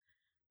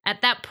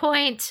at that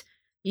point,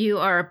 you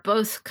are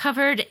both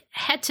covered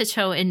head to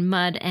toe in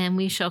mud, and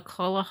we shall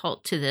call a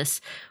halt to this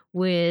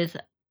with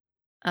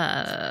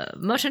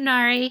Moritura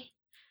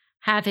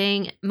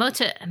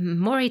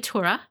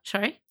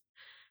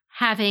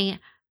having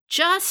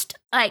just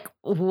like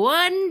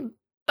 1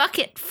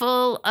 bucket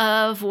full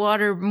of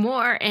water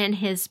more in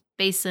his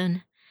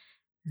basin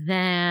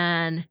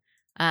than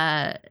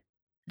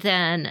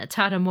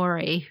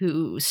Tadamori,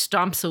 who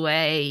stomps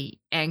away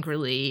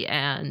angrily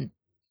and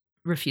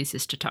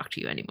refuses to talk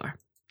to you anymore.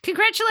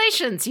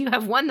 Congratulations, you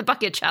have won the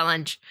bucket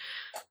challenge.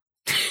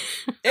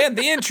 And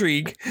the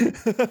intrigue.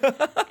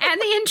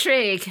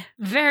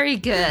 Very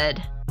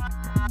good.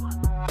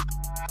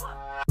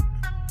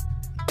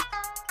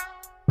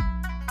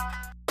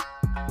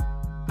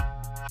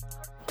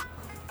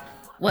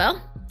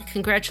 Well,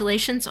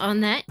 congratulations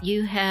on that.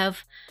 You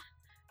have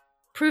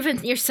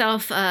proven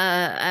yourself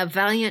a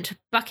valiant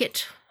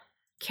bucket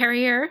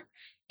carrier,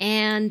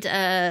 and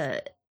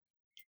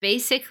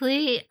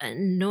basically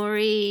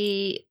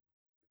Nori,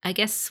 I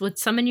guess, would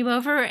summon you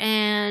over,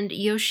 and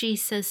Yoshi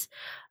says,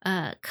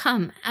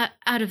 come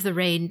out of the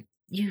rain.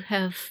 You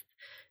have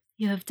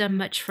done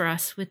much for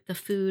us with the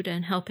food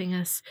and helping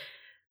us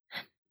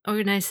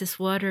organize this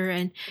water,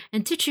 and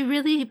did you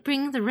really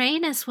bring the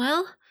rain as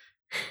well?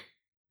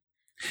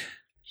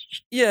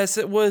 Yes,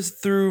 it was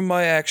through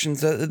my actions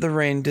that the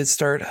rain did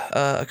start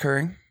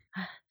occurring.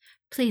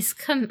 Please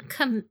come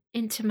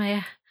into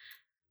my.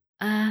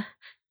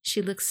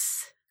 She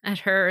looks at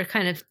her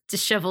kind of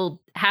disheveled,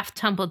 half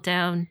tumbled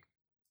down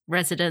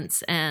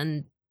residence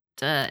and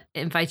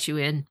invites you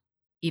in,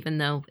 even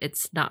though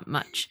it's not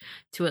much,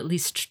 to at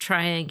least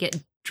try and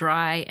get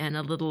dry and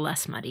a little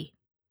less muddy.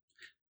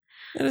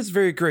 That is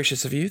very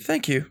gracious of you.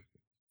 Thank you.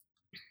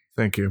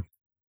 Thank you.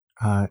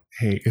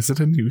 Hey, is it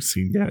a new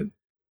scene yet?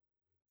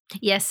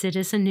 Yes, it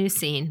is a new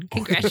scene.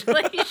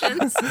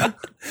 Congratulations.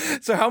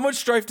 So how much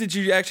strife did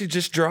you actually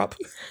just drop?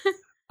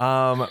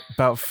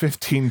 About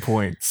 15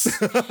 points.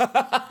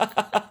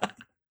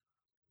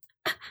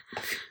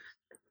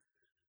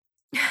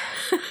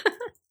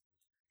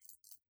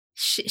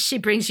 She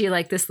brings you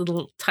like this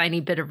little tiny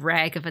bit of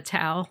rag of a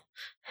towel,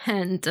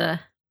 and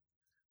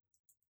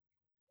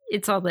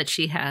it's all that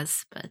she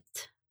has, but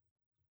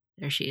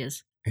there she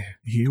is.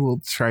 He will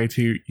try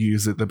to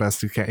use it the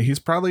best he can. He's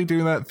probably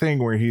doing that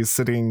thing where he's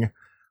sitting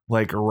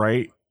like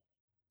right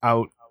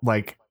out,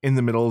 like in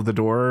the middle of the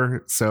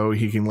door, so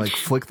he can like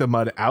flick the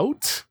mud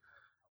out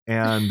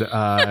and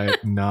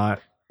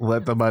not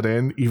let the mud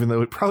in, even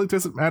though it probably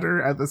doesn't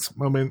matter at this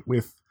moment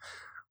with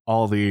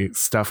all the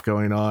stuff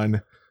going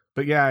on.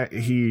 But yeah,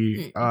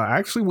 he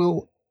actually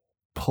will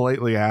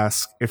politely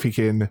ask if he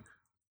can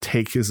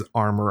take his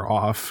armor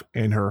off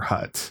in her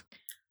hut.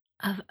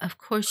 Of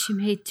course, you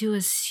may do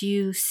as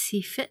you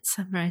see fit,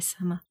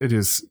 Samurai-sama. It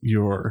is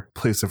your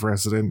place of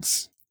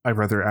residence. I'd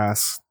rather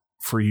ask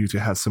for you to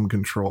have some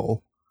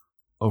control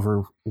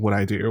over what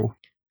I do.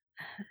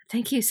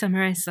 Thank you,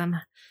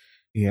 Samurai-sama.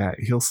 Yeah,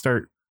 he'll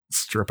start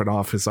stripping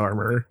off his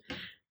armor.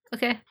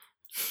 Okay.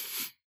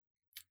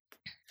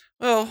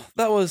 Well,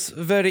 that was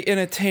very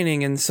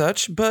entertaining and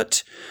such,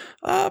 but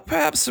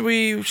perhaps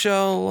we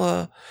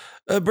shall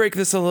break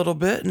this a little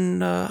bit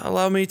and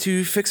allow me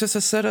to fix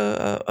us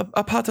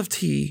a pot of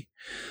tea.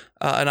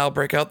 And I'll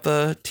break out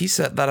the tea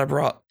set that I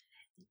brought.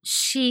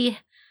 So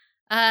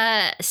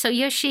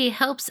Yoshi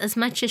helps as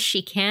much as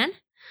she can.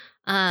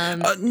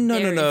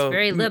 No.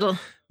 Very little.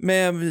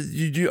 Ma'am,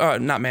 you do,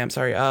 not ma'am,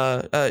 sorry.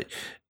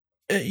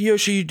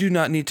 Yoshi, you do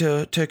not need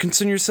to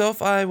concern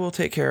yourself. I will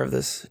take care of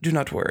this. Do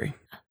not worry.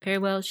 Very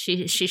well.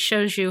 She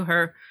shows you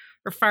her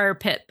fire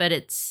pit, but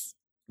it's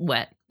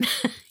wet.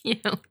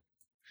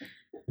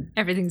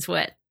 Everything's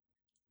wet.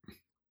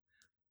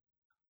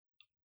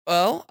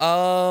 Well,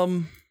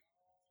 I'll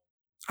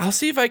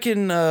see if I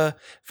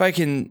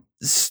can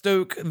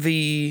stoke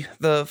the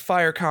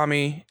fire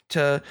kami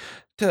to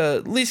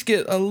at least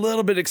get a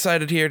little bit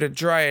excited here to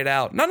dry it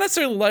out. Not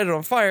necessarily light it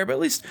on fire, but at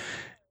least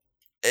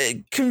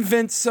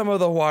convince some of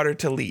the water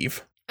to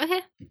leave.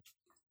 Okay.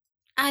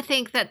 I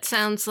think that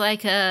sounds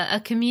like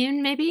a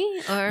commune, maybe?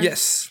 Or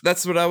Yes,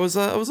 that's what I was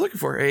looking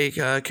for.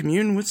 A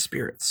commune with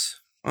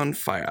spirits on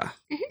fire.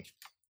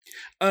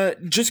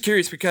 Mm-hmm. Just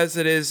curious, because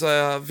it is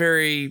a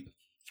very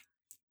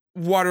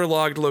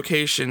waterlogged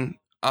location.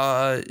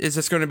 Is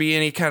this going to be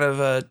any kind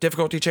of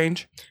difficulty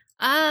change?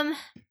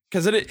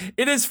 Because it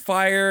is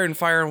fire, and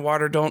fire and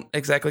water don't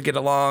exactly get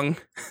along.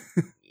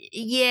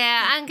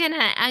 Yeah, I'm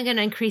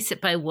gonna increase it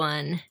by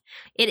 1.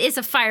 It is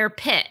a fire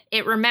pit.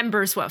 It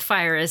remembers what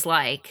fire is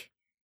like.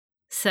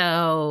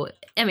 So,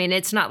 I mean,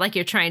 it's not like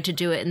you're trying to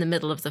do it in the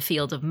middle of the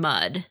field of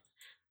mud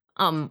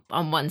on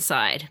one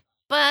side.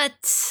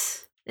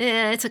 But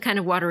it's a kind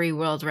of watery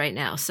world right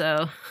now,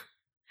 so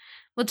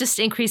we'll just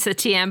increase the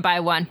TM by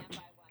 1.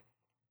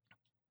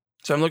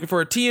 So I'm looking for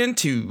a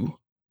TN2.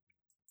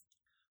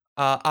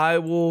 I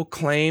will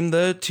claim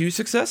the 2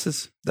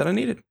 successes that I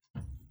needed.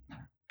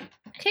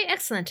 Okay,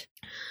 excellent.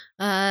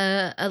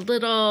 A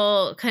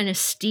little kind of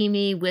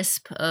steamy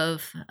wisp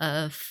of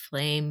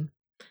flame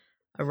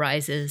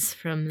arises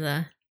from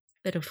the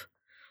bit of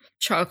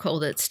charcoal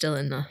that's still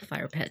in the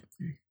fire pit.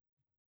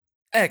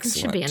 Excellent. It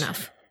should be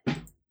enough.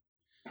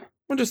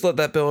 We'll just let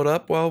that build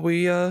up while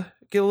we get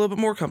a little bit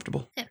more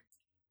comfortable. Yeah.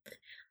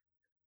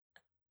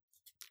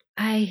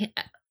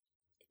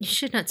 You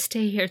should not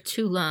stay here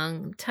too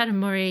long.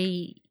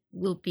 Tadamori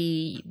will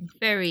be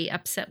very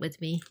upset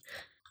with me.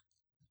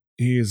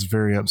 He is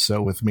very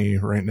upset with me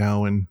right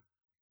now, and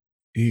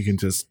he can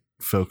just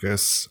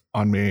focus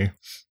on me.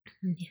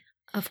 Yeah.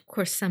 Of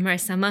course,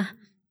 Samurai-sama.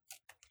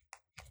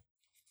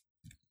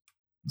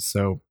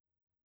 So,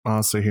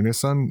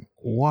 Sahina-san,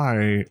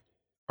 why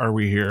are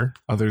we here,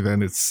 other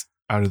than it's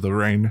out of the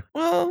rain?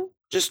 Well,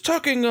 just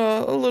talking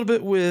a little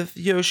bit with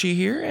Yoshi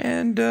here,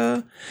 and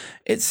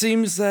it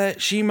seems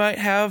that she might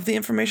have the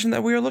information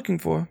that we are looking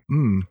for.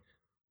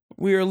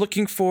 We are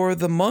looking for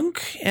the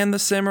monk and the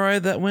samurai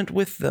that went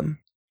with them.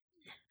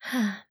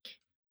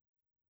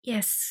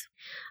 Yes.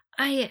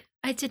 I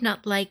did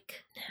not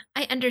like...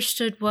 I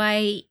understood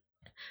why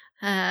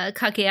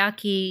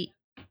Kageaki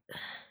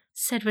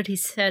said what he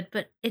said,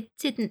 but it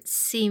didn't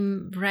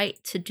seem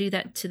right to do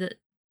that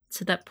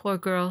to that poor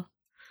girl.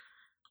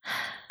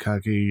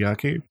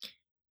 Kageaki?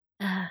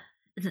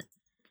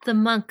 The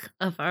monk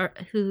of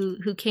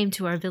who came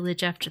to our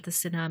village after the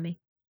tsunami.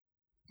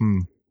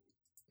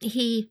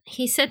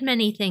 He said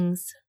many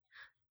things.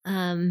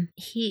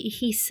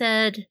 He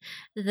said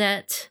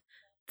that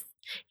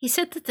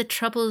the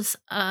troubles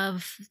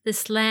of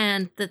this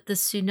land, that the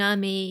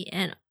tsunami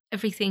and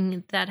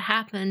everything that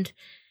happened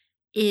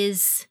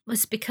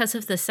was because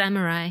of the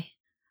samurai,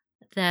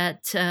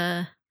 that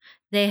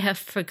they have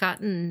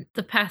forgotten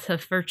the path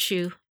of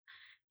virtue,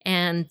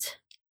 and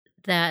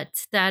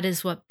that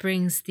is what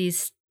brings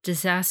these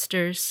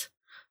disasters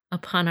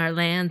upon our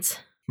lands.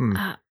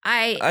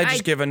 I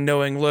just give a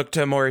knowing look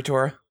to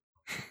Moritora.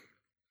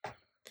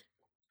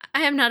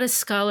 I am not a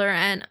scholar,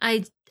 and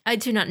I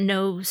do not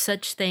know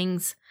such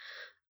things.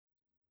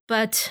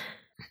 But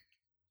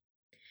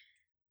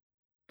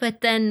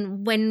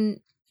then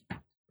when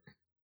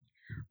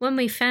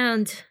we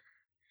found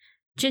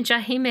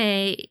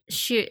Jinjahime,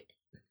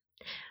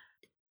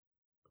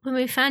 when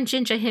we found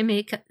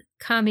Jinjahime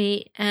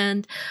Kami,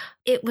 and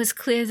it was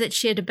clear that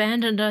she had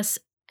abandoned us,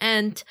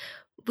 and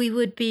we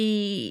would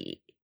be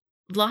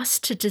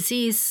lost to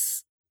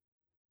disease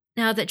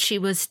now that she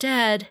was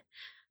dead,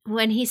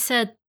 when he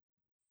said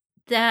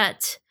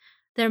that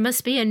there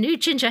must be a new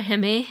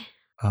Jinjahime.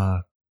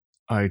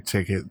 I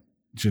take it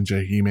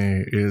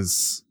Jinjahime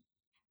is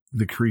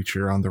the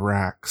creature on the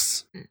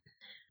racks.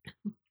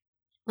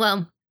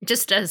 Well,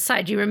 just as a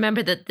side, you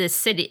remember that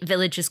this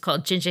village is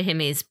called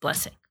Jinjahime's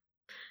Blessing.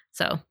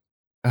 So.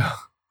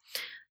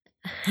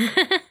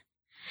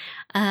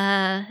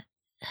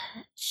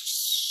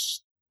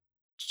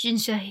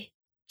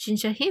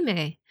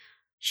 Jinjahime,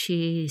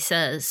 she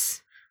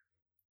says,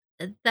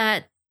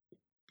 that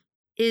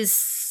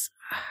is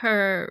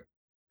her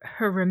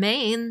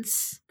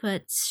remains,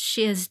 but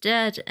she is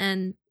dead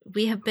and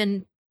we have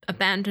been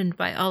abandoned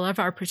by all of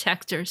our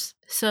protectors.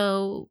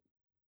 So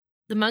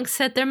the monk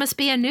said there must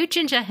be a new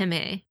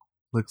Jinjahime.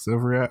 Looks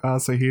over at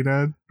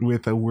Asahina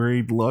with a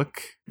worried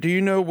look. Do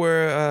you know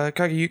where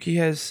Kageyuki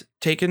has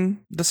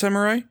taken the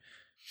samurai?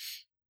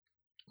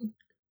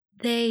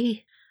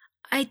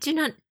 I do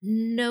not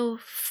know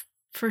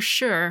for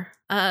sure.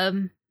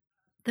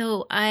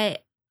 Though I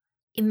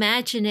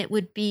imagine it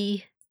would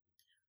be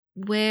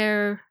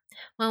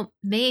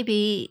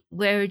maybe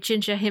where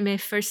Jinjahime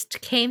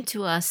first came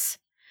to us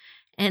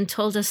and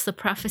told us the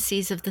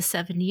prophecies of the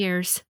 7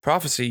 years.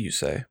 Prophecy, you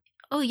say?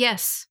 Oh,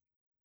 yes.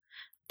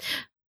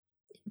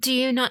 Do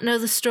you not know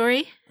the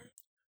story?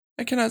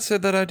 I cannot say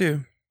that I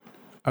do.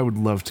 I would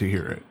love to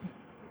hear it.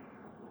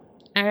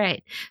 All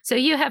right. So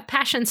you have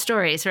passion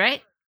stories,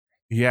 right?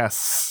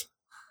 Yes.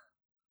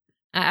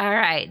 All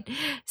right.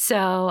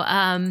 So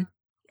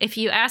if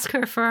you ask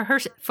her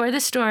for the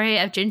story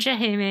of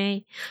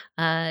Jinjahime,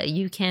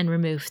 you can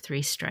remove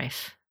 3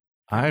 strife.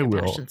 I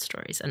will. Passion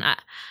stories. And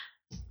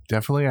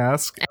definitely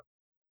ask.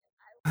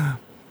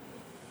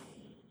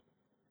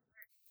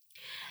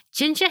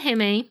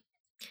 Jinjahime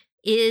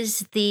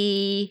is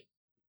the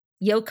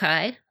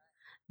yokai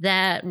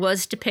that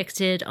was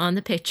depicted on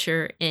the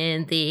picture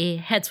in the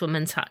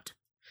headswoman's hut.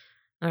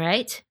 All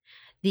right.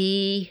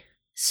 The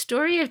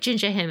story of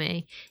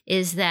Jinjahime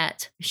is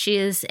that she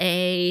is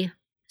a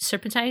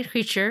serpentine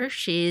creature.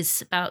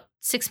 She's about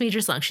 6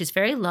 meters long. She's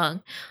very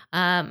long,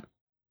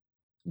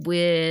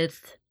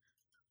 with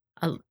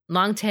a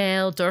long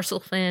tail, dorsal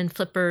fin,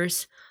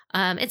 flippers.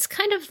 It's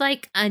kind of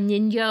like a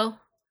ninyo,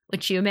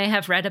 which you may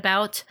have read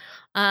about,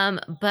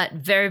 but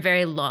very,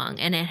 very long.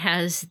 And it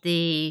has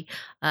the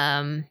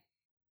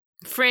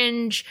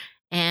fringe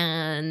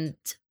and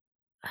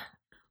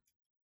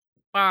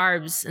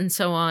barbs and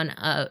so on,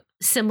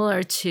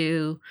 similar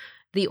to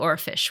the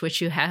oarfish,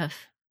 which you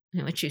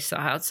saw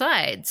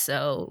outside.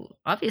 So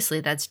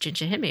obviously that's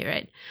Jinjahime,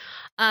 right?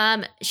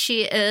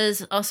 She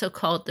is also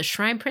called the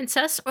Shrine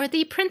Princess or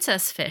the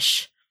Princess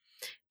Fish.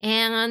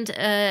 And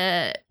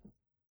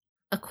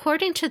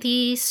according to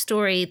the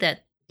story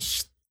that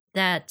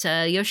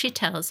Yoshi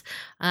tells,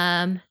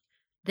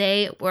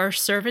 they were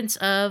servants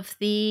of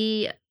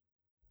the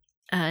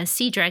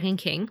Sea Dragon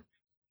King,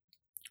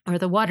 or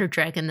the water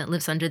dragon that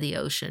lives under the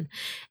ocean.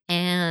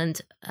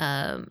 And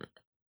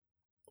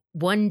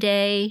one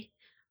day,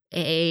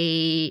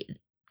 a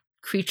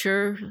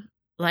creature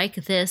like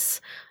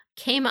this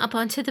came up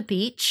onto the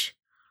beach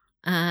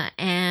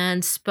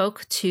and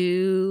spoke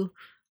to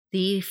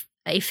a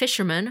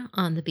fisherman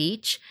on the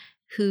beach,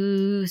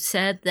 who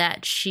said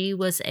that she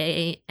was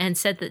a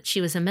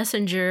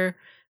messenger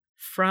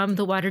from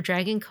the water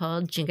dragon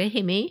called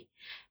Jinjahime,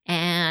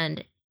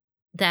 and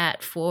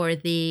that for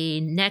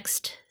the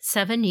next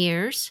 7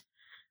 years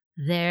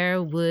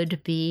there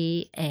would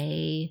be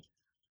a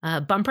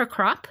bumper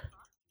crop.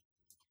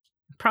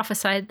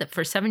 Prophesied that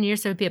for 7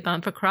 years there would be a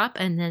bumper crop,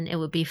 and then it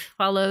would be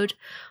followed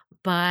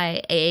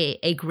by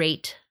a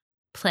great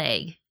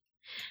plague.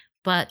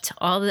 But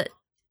all that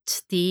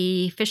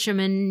the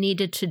fishermen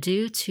needed to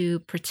do to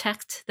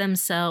protect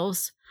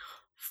themselves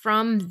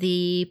from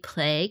the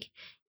plague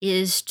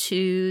is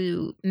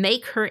to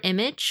make her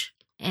image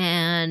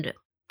and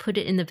put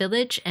it in the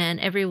village, and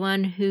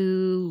everyone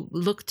who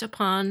looked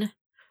upon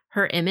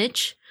her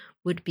image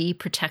would be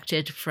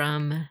protected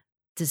from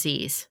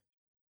disease.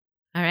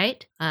 All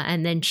right.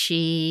 And then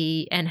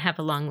and have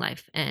a long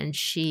life. And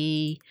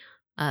she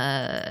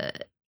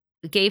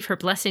gave her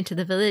blessing to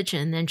the village,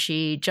 and then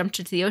she jumped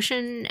into the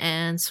ocean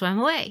and swam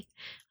away.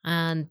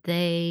 And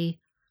the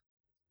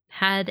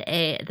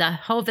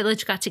whole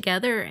village got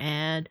together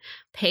and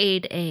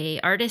paid a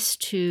artist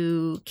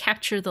to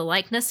capture the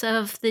likeness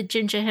of the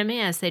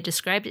Jinjahime as they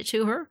described it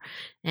to her,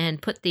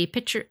 and put the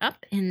picture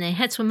up in the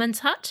headswoman's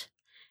hut.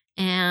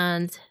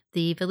 And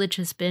the village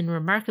has been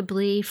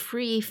remarkably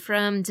free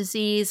from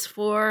disease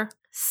for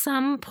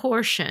some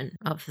portion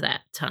of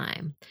that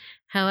time.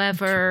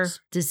 However,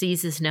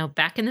 disease is now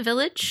back in the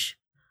village,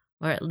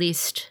 or at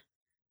least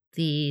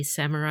the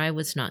samurai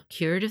was not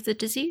cured of the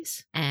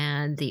disease.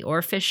 And the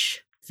oarfish,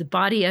 the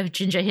body of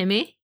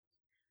Jinjahime,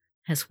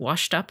 has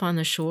washed up on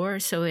the shore,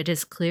 so it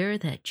is clear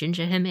that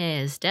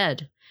Jinjahime is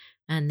dead,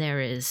 and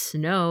there is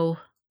no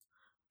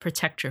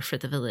protector for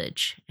the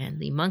village.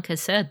 And the monk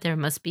has said there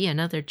must be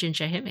another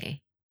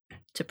Jinjahime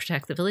to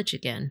protect the village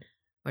again,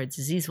 or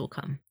disease will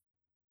come.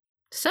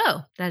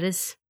 So that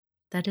is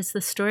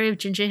the story of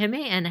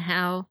Jinjahime, and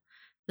how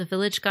the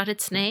village got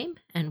its name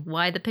and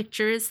why the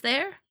picture is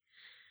there.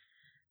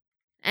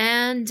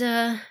 And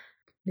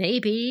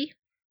maybe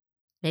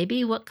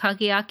what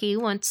Kageaki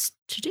wants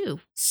to do.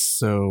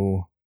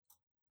 So,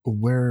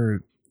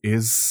 where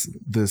is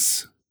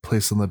this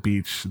place on the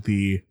beach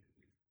the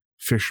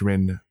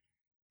fisherman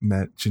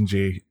met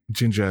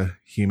Jinja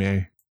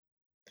Hime?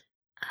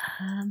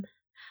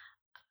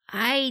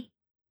 I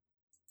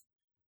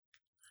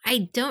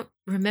don't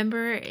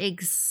remember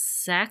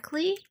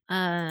exactly.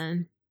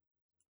 I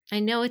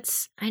know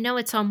it's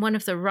on one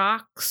of the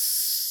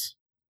rocks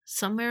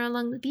somewhere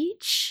along the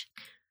beach.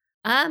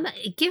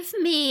 Give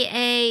me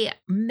a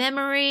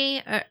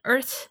memory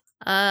Earth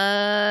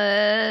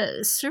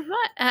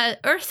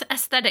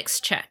aesthetics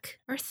check.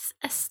 Earth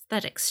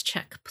aesthetics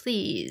check,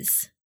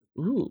 please.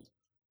 Ooh.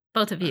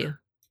 Both of you.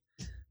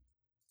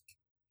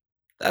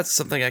 That's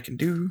something I can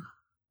do.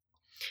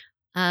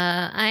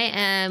 I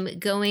am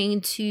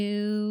going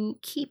to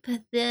keep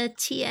the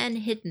TN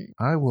hidden.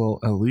 I will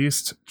at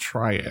least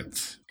try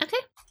it. Okay.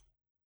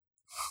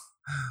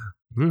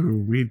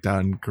 Ooh, we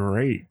done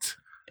great.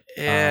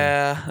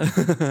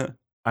 Yeah.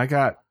 I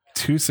got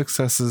 2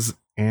 successes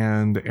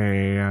and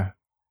a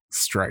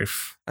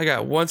strife. I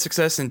got 1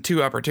 success and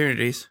 2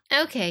 opportunities.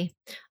 Okay.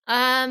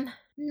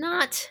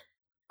 Not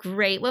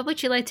great. What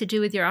would you like to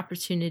do with your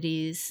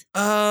opportunities?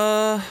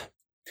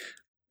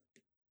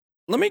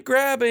 Let me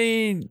grab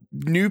a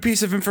new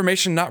piece of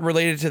information not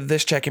related to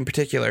this check in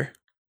particular.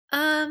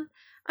 All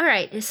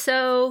right.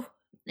 So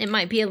it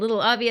might be a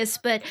little obvious,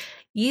 but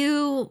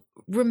you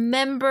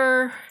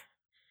remember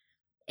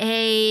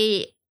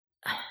a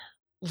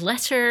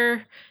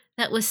letter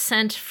that was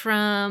sent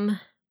from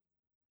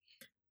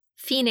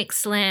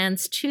Phoenix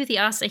Lands to the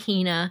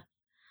Asahina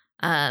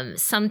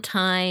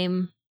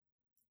sometime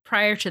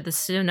prior to the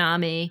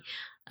tsunami.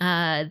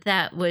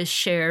 That was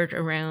shared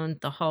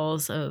around the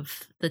halls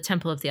of the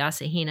Temple of the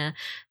Asahina.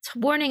 It's a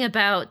warning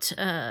about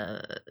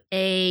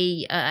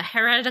a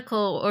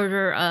heretical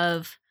order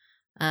of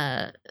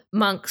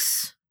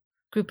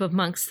group of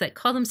monks that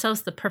call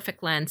themselves the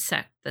Perfect Land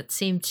Sect that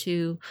seem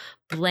to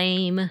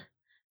blame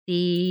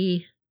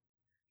the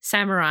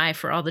samurai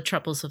for all the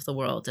troubles of the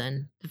world.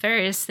 And the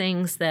various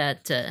things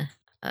that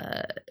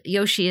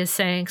Yoshi is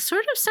saying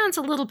sort of sounds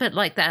a little bit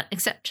like that,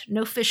 except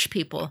no fish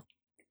people.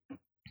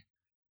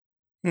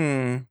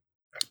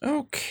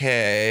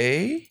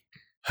 Okay.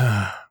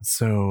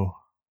 So,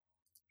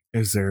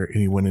 is there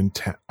anyone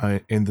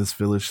in this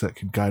village that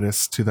could guide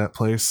us to that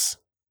place?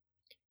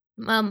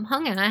 Hang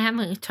on, I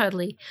haven't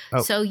totally.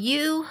 Oh. So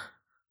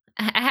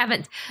I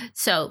haven't.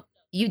 So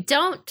you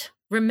don't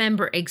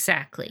remember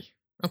exactly,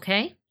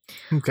 okay?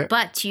 Okay.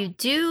 But you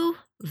do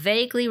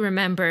vaguely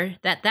remember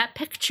that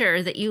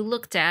picture that you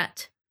looked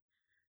at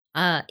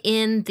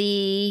in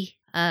the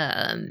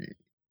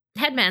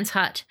headman's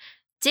hut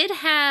did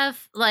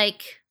have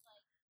like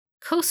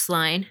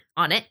coastline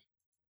on it.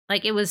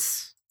 Like it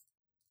was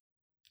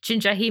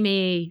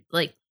Jinjahime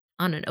like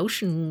on an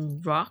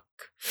ocean rock.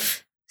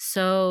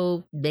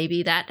 So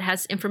maybe that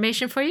has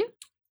information for you?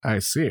 I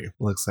see.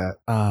 Looks at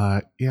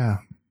yeah.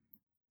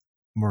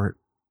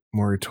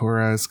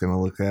 Moritora is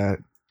gonna look at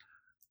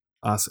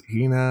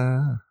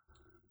Asahina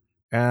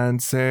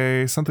and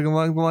say something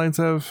along the lines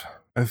of,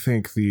 I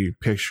think the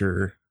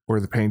picture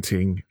or the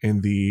painting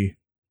in the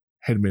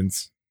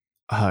headman's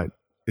hut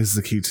is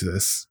the key to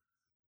this.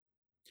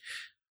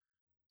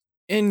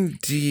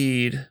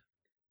 Indeed.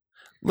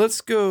 Let's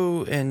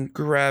go and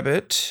grab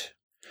it.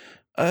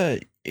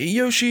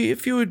 Yoshi,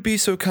 if you would be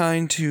so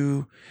kind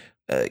to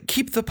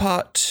keep the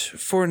pot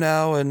for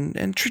now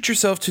and treat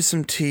yourself to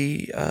some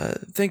tea.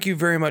 Thank you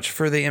very much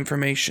for the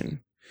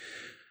information.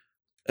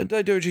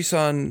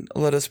 Daidoji-san,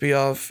 let us be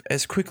off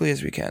as quickly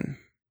as we can.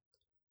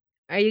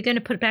 Are you going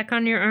to put back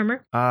on your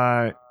armor?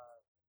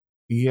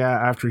 Yeah,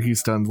 after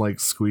he's done like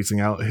squeezing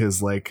out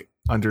his like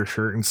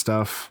undershirt and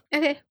stuff.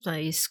 Okay. So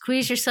you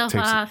squeeze yourself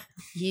off.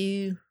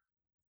 You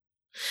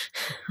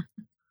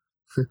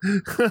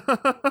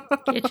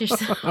get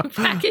yourself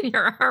back in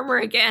your armor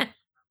again.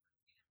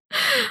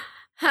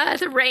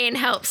 The rain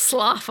helps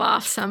slough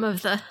off some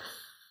of the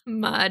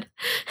mud.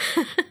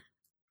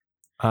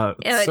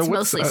 It's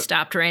mostly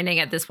stopped raining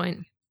at this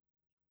point.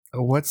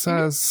 What's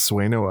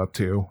Sueno up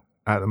to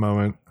at the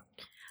moment?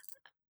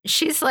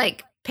 She's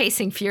like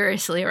pacing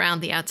furiously around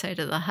the outside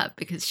of the hut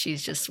because she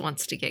just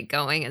wants to get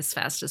going as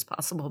fast as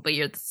possible. But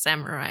you're the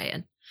samurai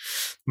and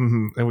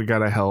we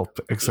gotta help,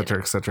 etc.,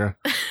 etc.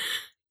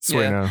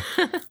 Sueno,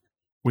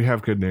 we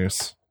have good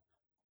news.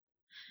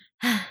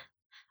 All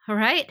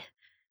right.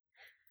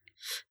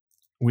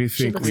 We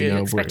think we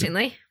know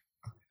expectantly.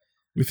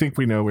 We think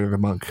we know where the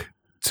monk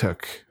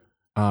took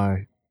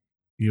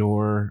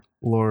your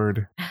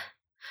lord.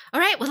 All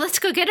right, well, let's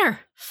go get her.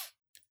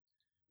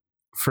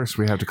 First,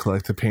 we have to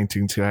collect the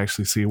painting to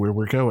actually see where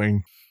we're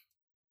going.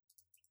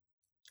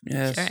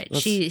 Yes. All right.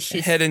 Let's She's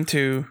head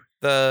into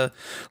let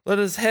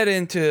us head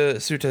into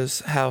Suta's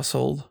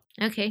household.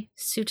 Okay.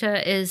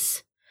 Suta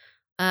is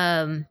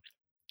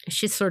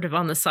she's sort of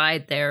on the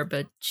side there,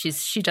 but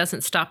she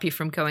doesn't stop you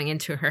from going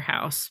into her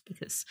house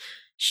because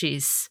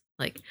she's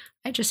Like,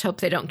 I just hope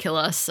they don't kill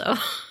us, so.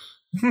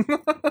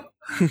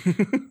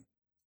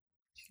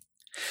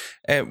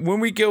 And when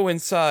we go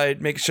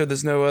inside, make sure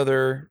there's no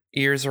other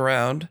ears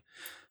around.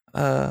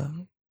 I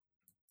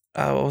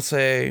will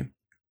say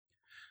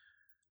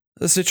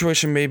the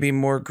situation may be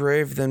more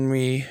grave than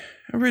we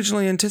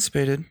originally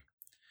anticipated.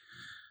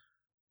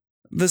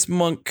 This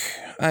monk,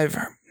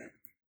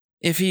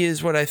 if he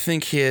is what I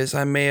think he is,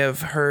 I may have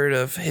heard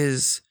of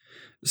his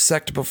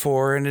sect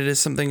before, and it is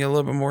something a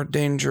little bit more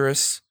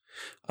dangerous,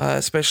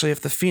 especially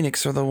if the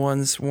Phoenix are the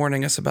ones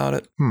warning us about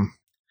it.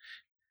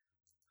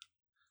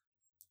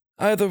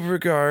 Either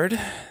regard,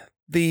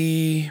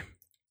 it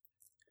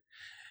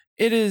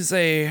is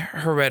a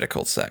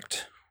heretical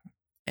sect,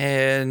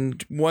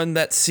 and one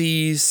that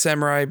sees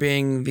samurai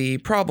being the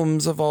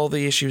problems of all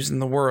the issues in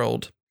the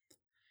world.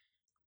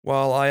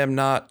 While I am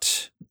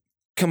not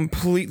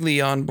completely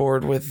on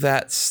board with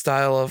that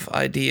style of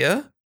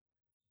idea,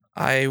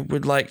 I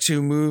would like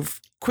to move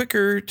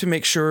quicker to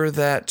make sure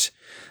that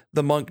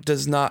the monk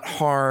does not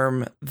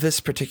harm this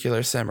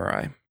particular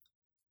samurai.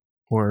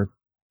 Or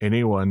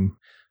anyone.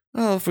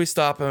 Well, if we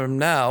stop him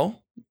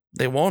now,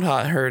 they won't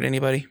hurt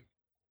anybody.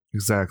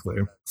 Exactly.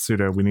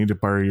 Suda, we need to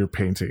borrow your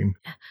painting.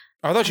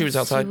 I thought she was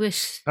outside.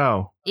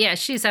 Oh. Yeah,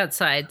 she's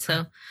outside,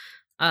 so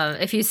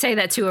if you say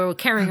that to her,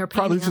 carrying her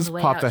probably painting on just the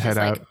way pop out, the head she's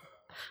out. Like,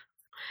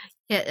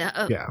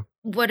 Yeah.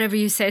 Whatever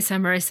you say,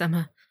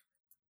 Samurai-sama.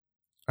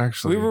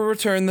 Actually, We will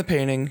return the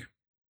painting.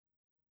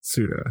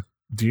 Suda,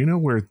 do you know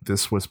where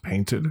this was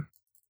painted?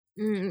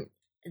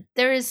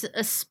 There is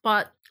a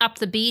spot up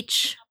the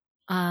beach.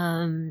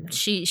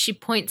 She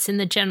points in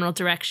the general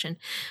direction.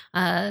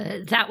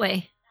 That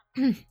way.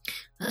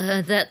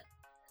 That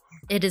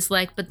it is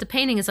like, but the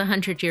painting is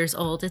 100 years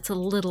old. It's a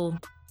little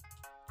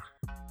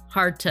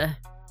hard to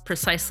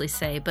precisely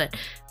say, but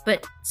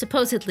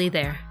supposedly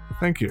there.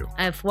 Thank you.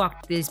 I've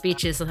walked these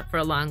beaches for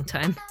a long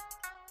time.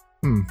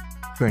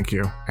 Thank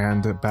you.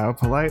 And bow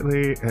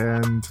politely,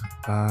 and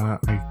I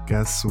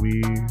guess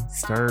we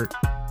start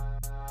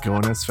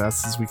going as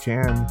fast as we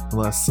can,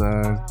 unless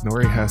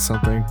Nori has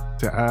something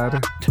to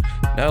add.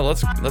 No,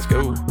 let's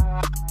go.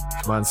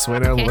 Come on,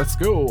 Sueno, Okay. let's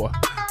go.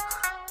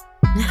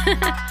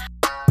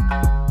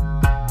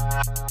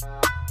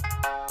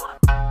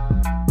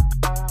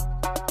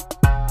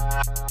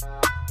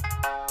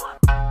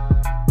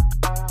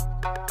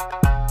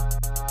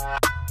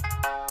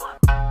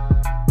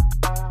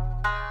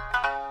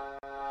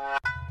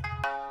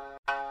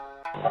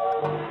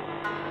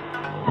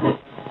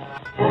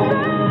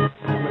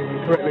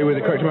 Correctly with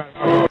the correct amount.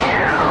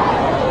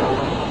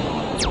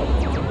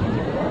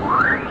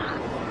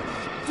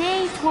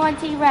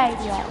 D20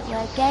 Radio,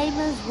 where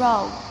gamers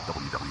roll.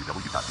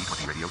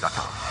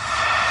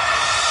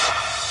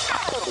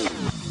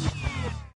 www.d20radio.com.